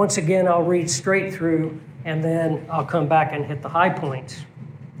 19. Once again, I'll read straight through, and then I'll come back and hit the high points.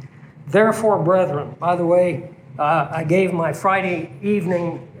 Therefore, brethren, by the way, I gave my Friday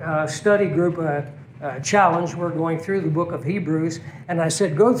evening study group a challenge. We're going through the book of Hebrews, and I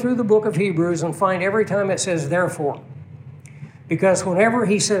said, go through the book of Hebrews and find every time it says therefore. Because whenever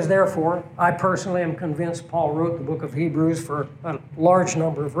he says therefore, I personally am convinced Paul wrote the book of Hebrews for a large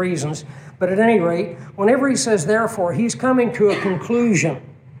number of reasons. But at any rate, whenever he says therefore, he's coming to a conclusion.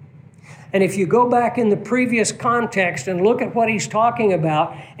 And if you go back in the previous context and look at what he's talking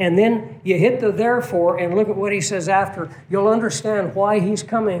about, and then you hit the therefore and look at what he says after, you'll understand why he's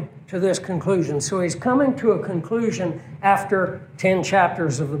coming to this conclusion. So he's coming to a conclusion after 10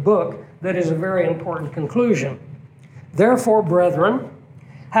 chapters of the book that is a very important conclusion. Therefore, brethren,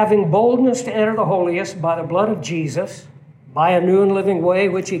 having boldness to enter the holiest by the blood of Jesus, by a new and living way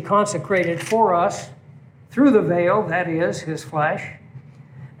which he consecrated for us through the veil, that is, his flesh,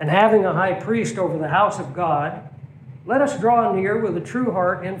 and having a high priest over the house of God, let us draw near with a true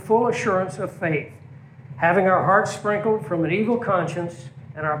heart in full assurance of faith, having our hearts sprinkled from an evil conscience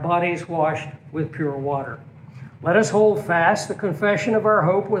and our bodies washed with pure water. Let us hold fast the confession of our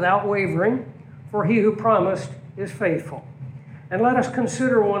hope without wavering, for he who promised is faithful. And let us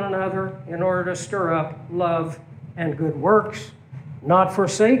consider one another in order to stir up love and good works, not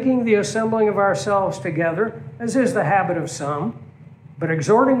forsaking the assembling of ourselves together, as is the habit of some, but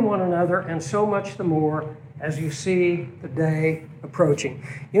exhorting one another, and so much the more as you see the day approaching.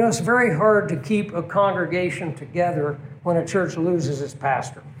 You know, it's very hard to keep a congregation together when a church loses its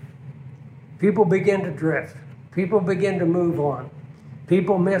pastor. People begin to drift. People begin to move on.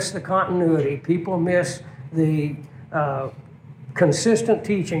 People miss the continuity. People miss the consistent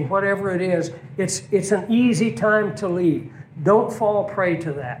teaching, whatever it is. It's an easy time to leave. Don't fall prey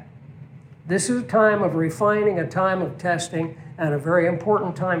to that. This is a time of refining, a time of testing, and a very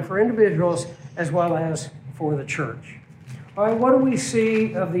important time for individuals as well as for the church. All right, what do we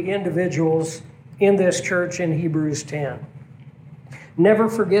see of the individuals in this church in Hebrews 10? Never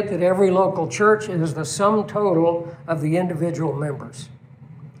forget that every local church is the sum total of the individual members.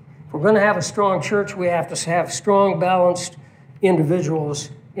 If we're going to have a strong church, we have to have strong, balanced individuals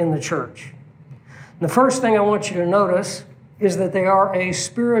in the church. And the first thing I want you to notice is that they are a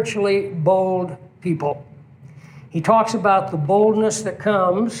spiritually bold people. He talks about the boldness that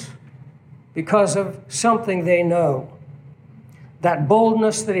comes because of something they know. That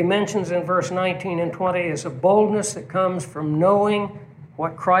boldness that he mentions in verse 19 and 20 is a boldness that comes from knowing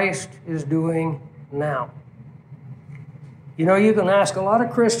what Christ is doing now. You know, you can ask a lot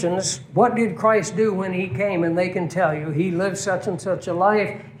of Christians, what did Christ do when he came? And they can tell you, he lived such and such a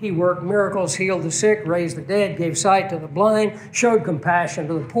life. He worked miracles, healed the sick, raised the dead, gave sight to the blind, showed compassion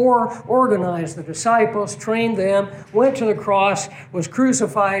to the poor, organized the disciples, trained them, went to the cross, was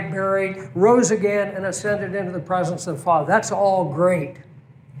crucified, buried, rose again, and ascended into the presence of the Father. That's all great.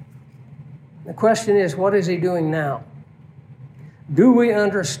 The question is, what is he doing now? Do we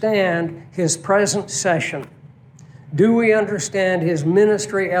understand his present session? Do we understand his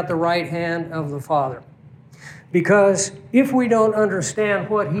ministry at the right hand of the Father? Because if we don't understand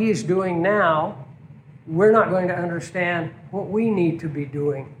what he's doing now, we're not going to understand what we need to be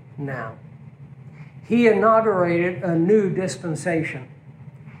doing now. He inaugurated a new dispensation.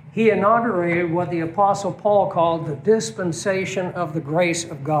 He inaugurated what the Apostle Paul called the dispensation of the grace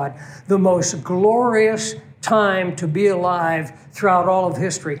of God, the most glorious time to be alive throughout all of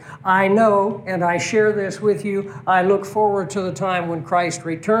history. I know, and I share this with you, I look forward to the time when Christ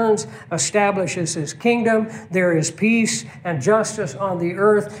returns, establishes his kingdom, there is peace and justice on the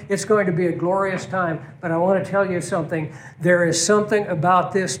earth. It's going to be a glorious time. But I want to tell you something. There is something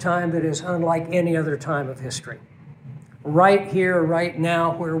about this time that is unlike any other time of history. Right here, right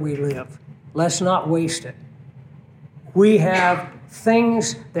now, where we live. Let's not waste it. We have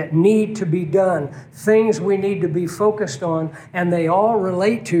things that need to be done, things we need to be focused on, and they all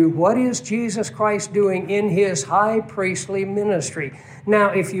relate to what is Jesus Christ doing in his high priestly ministry.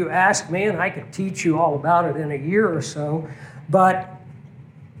 Now, if you ask me, and I could teach you all about it in a year or so, but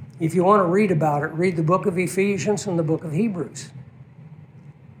if you want to read about it, read the book of Ephesians and the book of Hebrews.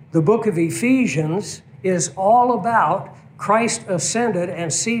 The book of Ephesians is all about Christ ascended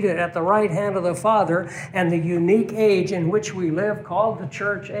and seated at the right hand of the Father, and the unique age in which we live, called the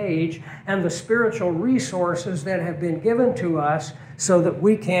church age, and the spiritual resources that have been given to us so that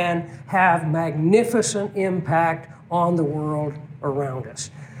we can have magnificent impact on the world around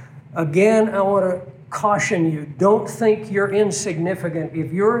us. Again, I want to caution you. Don't think you're insignificant.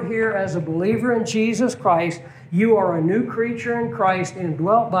 If you're here as a believer in Jesus Christ, you are a new creature in Christ,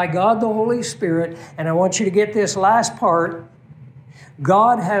 indwelt by God the Holy Spirit. And I want you to get this last part.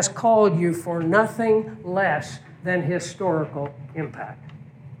 God has called you for nothing less than historical impact.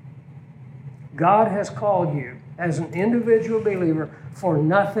 God has called you as an individual believer for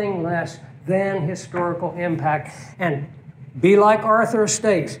nothing less than historical impact. And be like Arthur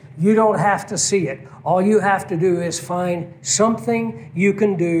states, you don't have to see it. All you have to do is find something you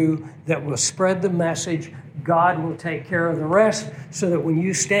can do that will spread the message. God will take care of the rest, so that when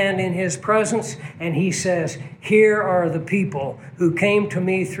you stand in His presence and He says, here are the people who came to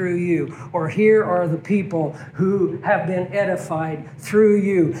me through you, or here are the people who have been edified through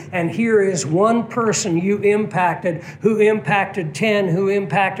you, and here is one person you impacted, who impacted 10, who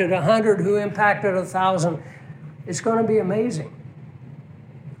impacted 100, who impacted 1,000. It's going to be amazing.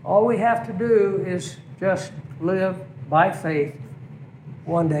 All we have to do is just live by faith,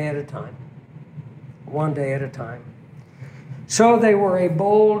 one day at a time. One day at a time. So they were a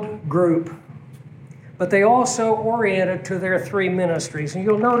bold group, but they also oriented to their three ministries. And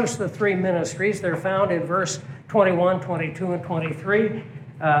you'll notice the three ministries. They're found in verse 21, 22, and 23.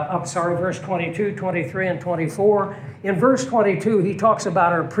 Verse 22, 23, and 24. In verse 22, he talks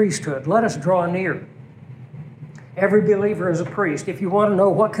about our priesthood. Let us draw near. Every believer is a priest. If you want to know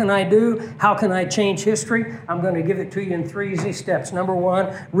what can I do, how can I change history, I'm going to give it to you in 3 easy steps. Number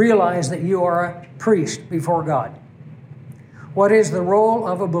 1, realize that you are a priest before God. What is the role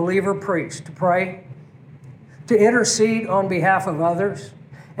of a believer priest? To pray, to intercede on behalf of others.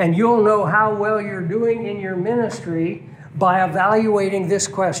 And you'll know how well you're doing in your ministry by evaluating this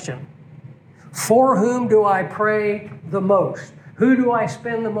question. For whom do I pray the most? Who do I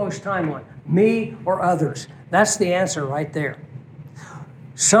spend the most time on? Me or others? That's the answer right there.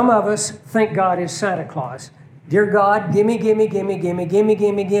 Some of us think God is Santa Claus. Dear God, gimme, gimme, gimme, gimme, gimme,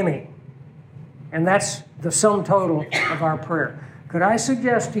 gimme, gimme. And that's the sum total of our prayer. Could I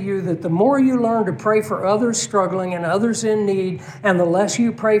suggest to you that the more you learn to pray for others struggling and others in need, and the less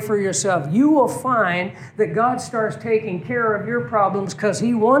you pray for yourself, you will find that God starts taking care of your problems because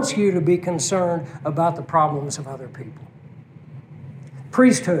He wants you to be concerned about the problems of other people.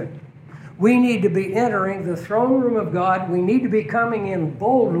 Priesthood. We need to be entering the throne room of God. We need to be coming in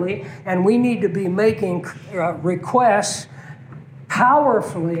boldly, and we need to be making requests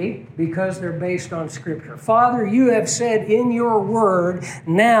powerfully because they're based on Scripture. Father, you have said in your word,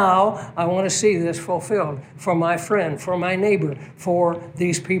 now I want to see this fulfilled for my friend, for my neighbor, for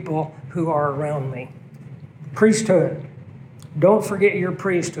these people who are around me. Priesthood. Don't forget your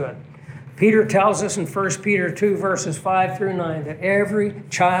priesthood. Peter tells us in 1 Peter 2, verses 5 through 9, that every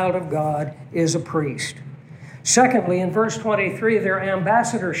child of God is a priest. Secondly, in verse 23, their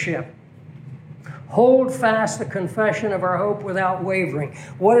ambassadorship. Hold fast the confession of our hope without wavering.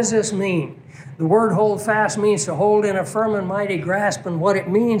 What does this mean? The word hold fast means to hold in a firm and mighty grasp, and what it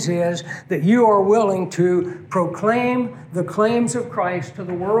means is that you are willing to proclaim the claims of Christ to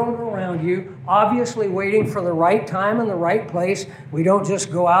the world around you, obviously waiting for the right time and the right place. We don't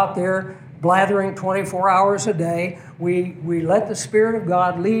just go out there blathering 24 hours a day. We let the Spirit of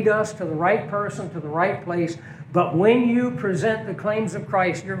God lead us to the right person, to the right place. But when you present the claims of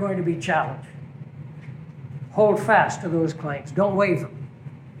Christ, you're going to be challenged. Hold fast to those claims. Don't waver.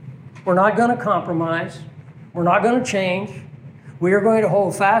 We're not going to compromise. We're not going to change. We are going to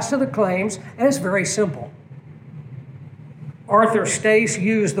hold fast to the claims, and it's very simple. Arthur Stace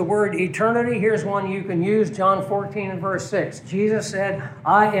used the word eternity. Here's one you can use, John 14 and verse 6. Jesus said,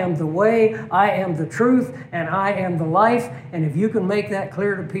 I am the way, I am the truth, and I am the life. And if you can make that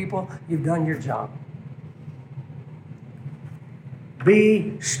clear to people, you've done your job.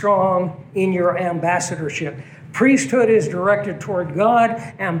 Be strong in your ambassadorship. Priesthood is directed toward God.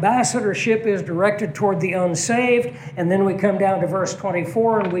 Ambassadorship is directed toward the unsaved. And then we come down to verse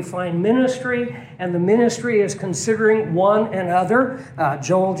 24 and we find ministry. And the ministry is considering one another.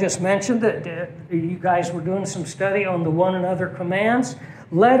 Joel just mentioned that you guys were doing some study on the one another commands.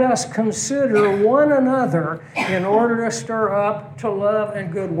 Let us consider one another in order to stir up to love and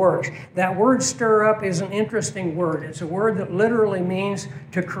good works. That word stir up is an interesting word. It's a word that literally means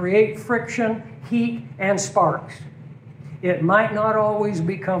to create friction, heat, and sparks. It might not always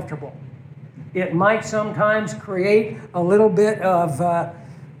be comfortable. It might sometimes create a little bit of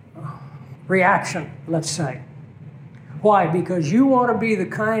reaction, let's say. Why? Because you want to be the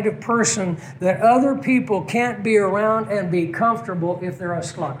kind of person that other people can't be around and be comfortable if they're a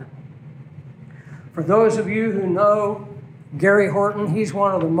sluggard. For those of you who know Gary Horton, he's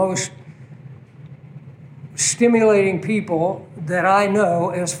one of the most stimulating people that I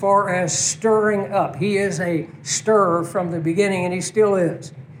know as far as stirring up. He is a stirrer from the beginning, and he still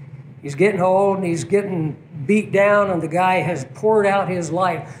is. He's getting old and he's getting beat down, and the guy has poured out his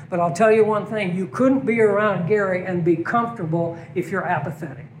life. But I'll tell you one thing, you couldn't be around Gary and be comfortable if you're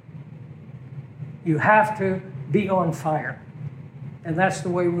apathetic. You have to be on fire. And that's the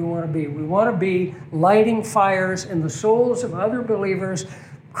way we want to be. We want to be lighting fires in the souls of other believers,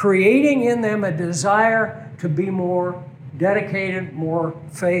 creating in them a desire to be more dedicated, more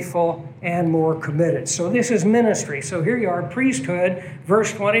faithful, and more committed. So this is ministry. So here you are, priesthood,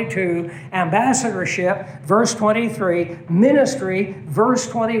 verse 22, ambassadorship, verse 23, ministry, verse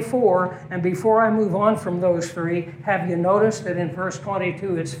 24. And before I move on from those three, have you noticed that in verse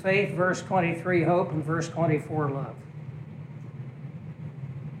 22 it's faith, verse 23 hope, and verse 24 love?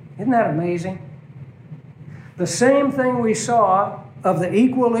 Isn't that amazing? The same thing we saw of the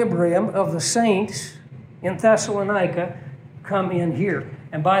equilibrium of the saints in Thessalonica come in here.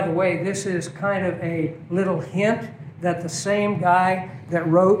 And by the way, this is kind of a little hint that the same guy that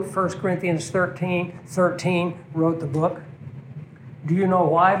wrote 1 Corinthians 13 wrote the book. Do you know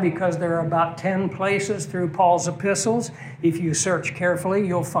why? Because there are about 10 places through Paul's epistles. If you search carefully,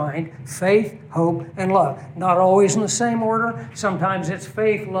 you'll find faith, hope, and love. Not always in the same order. Sometimes it's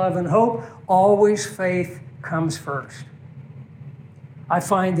faith, love, and hope. Always faith comes first. I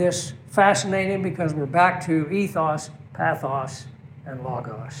find this fascinating because we're back to ethos, pathos, and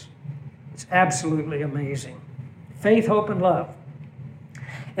logos. It's absolutely amazing. Faith, hope, and love.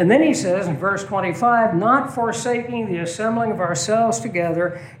 And then he says in verse 25, not forsaking the assembling of ourselves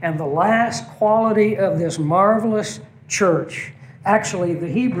together, and the last quality of this marvelous church. Actually, the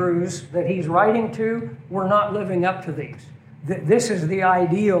Hebrews that he's writing to were not living up to these. This is the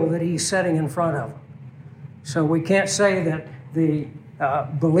ideal that he's setting in front of them. So we can't say that the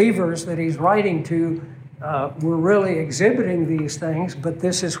believers that he's writing to were really exhibiting these things, but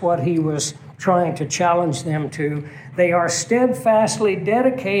this is what he was trying to challenge them to. They are steadfastly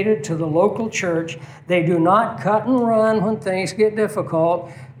dedicated to the local church. They do not cut and run when things get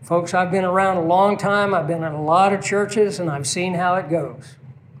difficult. Folks, I've been around a long time. I've been in a lot of churches, and I've seen how it goes.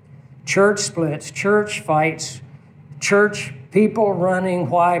 Church splits, church fights, church people running.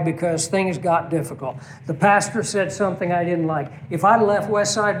 Why? Because things got difficult. The pastor said something I didn't like. If I'd left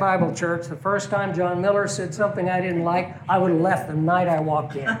Westside Bible Church the first time John Miller said something I didn't like, I would have left the night I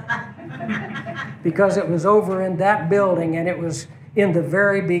walked in. Because it was over in that building, and it was in the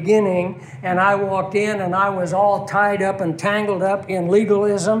very beginning, and I walked in and I was all tied up and tangled up in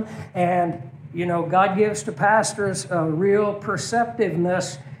legalism. And, you know, God gives to pastors a real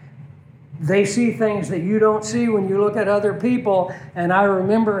perceptiveness. They see things that you don't see when you look at other people. And I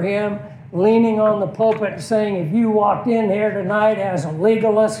remember him leaning on the pulpit and saying, if you walked in here tonight as a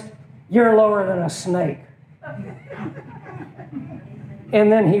legalist, you're lower than a snake.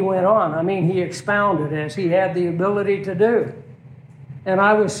 And then he went on. I mean, he expounded as he had the ability to do. And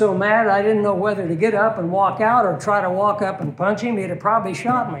I was so mad, I didn't know whether to get up and walk out or try to walk up and punch him. He'd have probably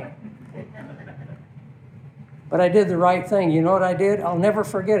shot me. But I did the right thing. You know what I did? I'll never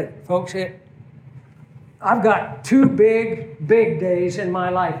forget it, folks. I've got two big days in my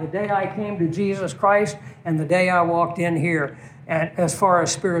life. The day I came to Jesus Christ and the day I walked in here, and as far as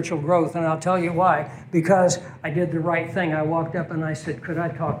spiritual growth. And I'll tell you why. Because I did the right thing. I walked up and I said, could I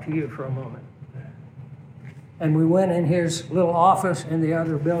talk to you for a moment? And we went in his little office in the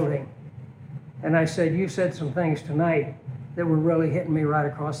other building. And I said, you said some things tonight that were really hitting me right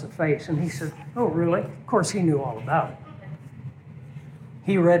across the face. And he said, oh, really? Of course, he knew all about it.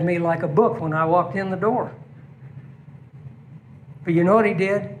 He read me like a book when I walked in the door. But you know what he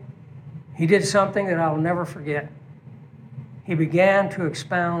did? He did something that I'll never forget. He began to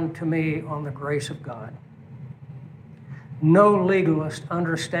expound to me on the grace of God. No legalist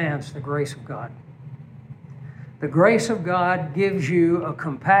understands the grace of God. The grace of God gives you a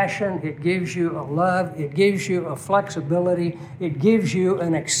compassion, it gives you a love, it gives you a flexibility, it gives you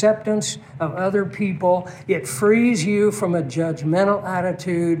an acceptance of other people, it frees you from a judgmental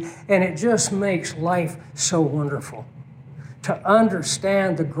attitude, and it just makes life so wonderful. To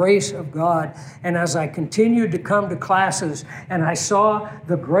understand the grace of God. And as I continued to come to classes and I saw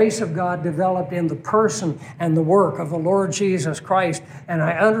the grace of God developed in the person and the work of the Lord Jesus Christ, and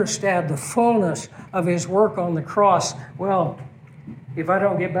I understand the fullness of his work on the cross, well, if I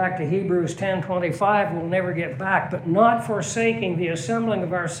don't get back to Hebrews 10:25, we'll never get back. But not forsaking the assembling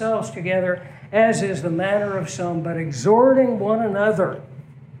of ourselves together, as is the manner of some, but exhorting one another,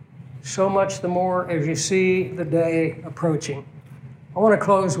 so much the more as you see the day approaching. I want to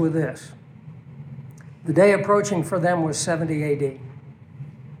close with this. The day approaching for them was 70 AD.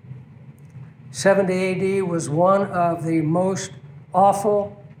 70 AD was one of the most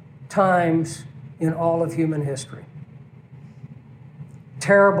awful times in all of human history.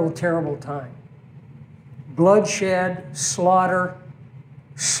 Terrible, terrible time. Bloodshed, slaughter,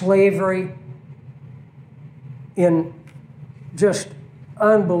 slavery in just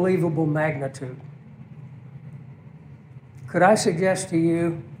unbelievable magnitude. Could I suggest to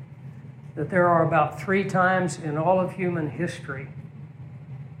you that there are about 3 times in all of human history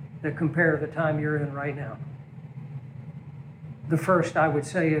that compare to the time you're in right now? The first, I would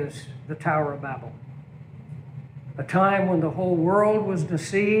say, is the Tower of Babel. A time when the whole world was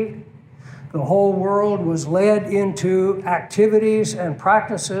deceived, the whole world was led into activities and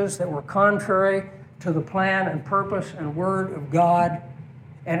practices that were contrary to the plan and purpose and word of God,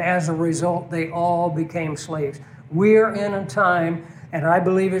 and as a result, they all became slaves. We're in a time, and I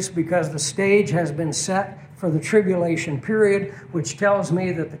believe it's because the stage has been set for the tribulation period, which tells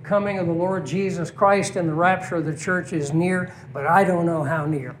me that the coming of the Lord Jesus Christ and the rapture of the church is near, but I don't know how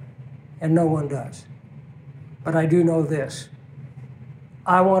near, and no one does. But I do know this.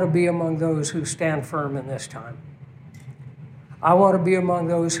 I want to be among those who stand firm in this time. I want to be among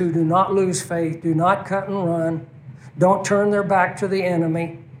those who do not lose faith, do not cut and run, don't turn their back to the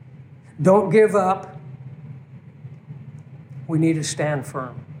enemy, don't give up. We need to stand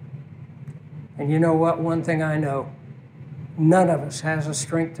firm. And you know what? One thing I know, none of us has the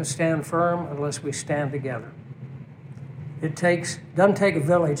strength to stand firm unless we stand together. It doesn't take a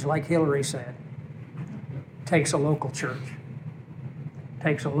village, like Hillary said. It takes a local church. It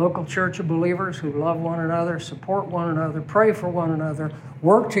takes a local church of believers who love one another, support one another, pray for one another,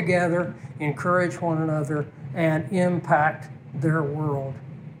 work together, encourage one another, and impact their world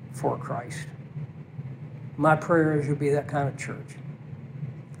for Christ. My prayer is you'll be that kind of church.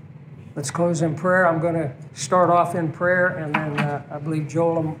 Let's close in prayer. I'm going to start off in prayer, and then I believe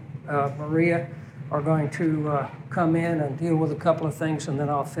Joel and Maria are going to come in and deal with a couple of things, and then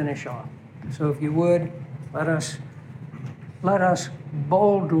I'll finish off. So if you would, let us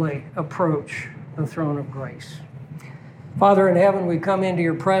boldly approach the throne of grace. Father in heaven, we come into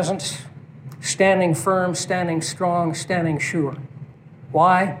your presence, standing firm, standing strong, standing sure.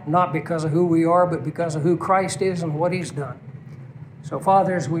 Why? Not because of who we are, but because of who Christ is and what he's done. So,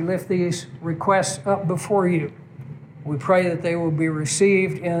 Father, as we lift these requests up before you, we pray that they will be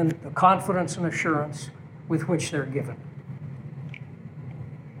received in the confidence and assurance with which they're given.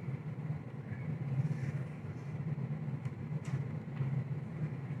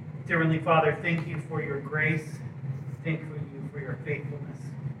 Dear Heavenly Father, thank you for your grace. Thank you for your faithfulness.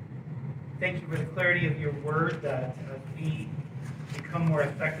 Thank you for the clarity of your word, that as we become more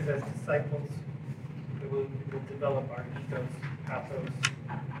effective as disciples, it will develop our ethos, pathos,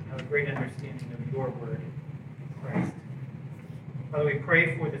 and a great understanding of your word, Christ. Father, we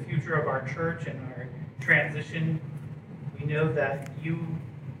pray for the future of our church and our transition. We know that you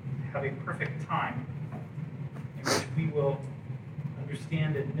have a perfect time in which we will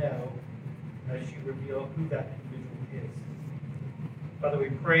understand and know as you reveal who that individual is. Father, we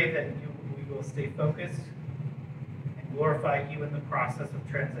pray that we will stay focused and glorify you in the process of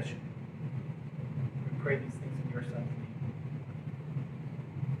transition. We pray these things in your Son's name.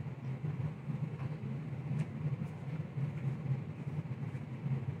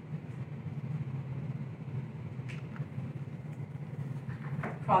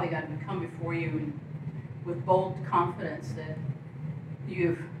 Father God, we come before you with bold confidence that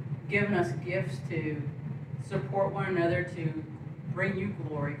you've given us gifts to support one another, to bring you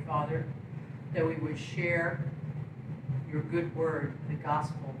glory, Father, that we would share your good word, the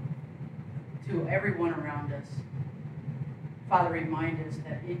gospel, to everyone around us. Father, remind us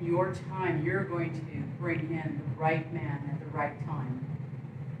that in your time, you're going to bring in the right man at the right time.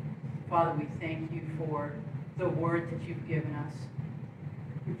 Father, we thank you for the word that you've given us.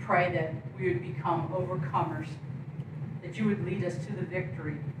 We pray that we would become overcomers, that you would lead us to the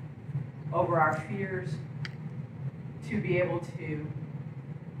victory over our fears, to be able to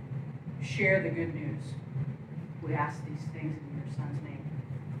share the good news. We ask these things in your Son's name.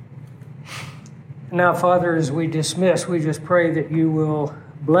 Now, Father, as we dismiss, we just pray that you will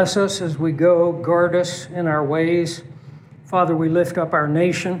bless us as we go, guard us in our ways. Father, we lift up our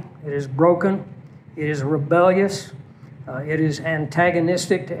nation. It is broken. It is rebellious. It is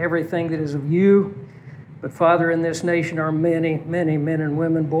antagonistic to everything that is of you. But Father, in this nation are many, many men and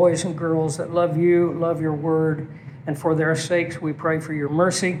women, boys and girls that love you, love your word, and for their sakes we pray for your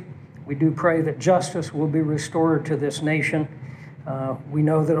mercy. We do pray that justice will be restored to this nation. We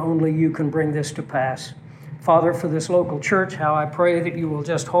know that only you can bring this to pass. Father, for this local church, how I pray that you will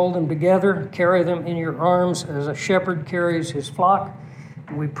just hold them together, carry them in your arms as a shepherd carries his flock,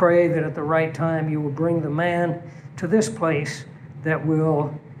 We pray that at the right time you will bring the man to this place that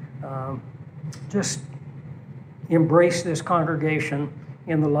will just embrace this congregation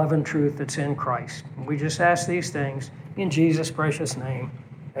in the love and truth that's in Christ. We just ask these things in Jesus' precious name.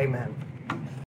 Amen.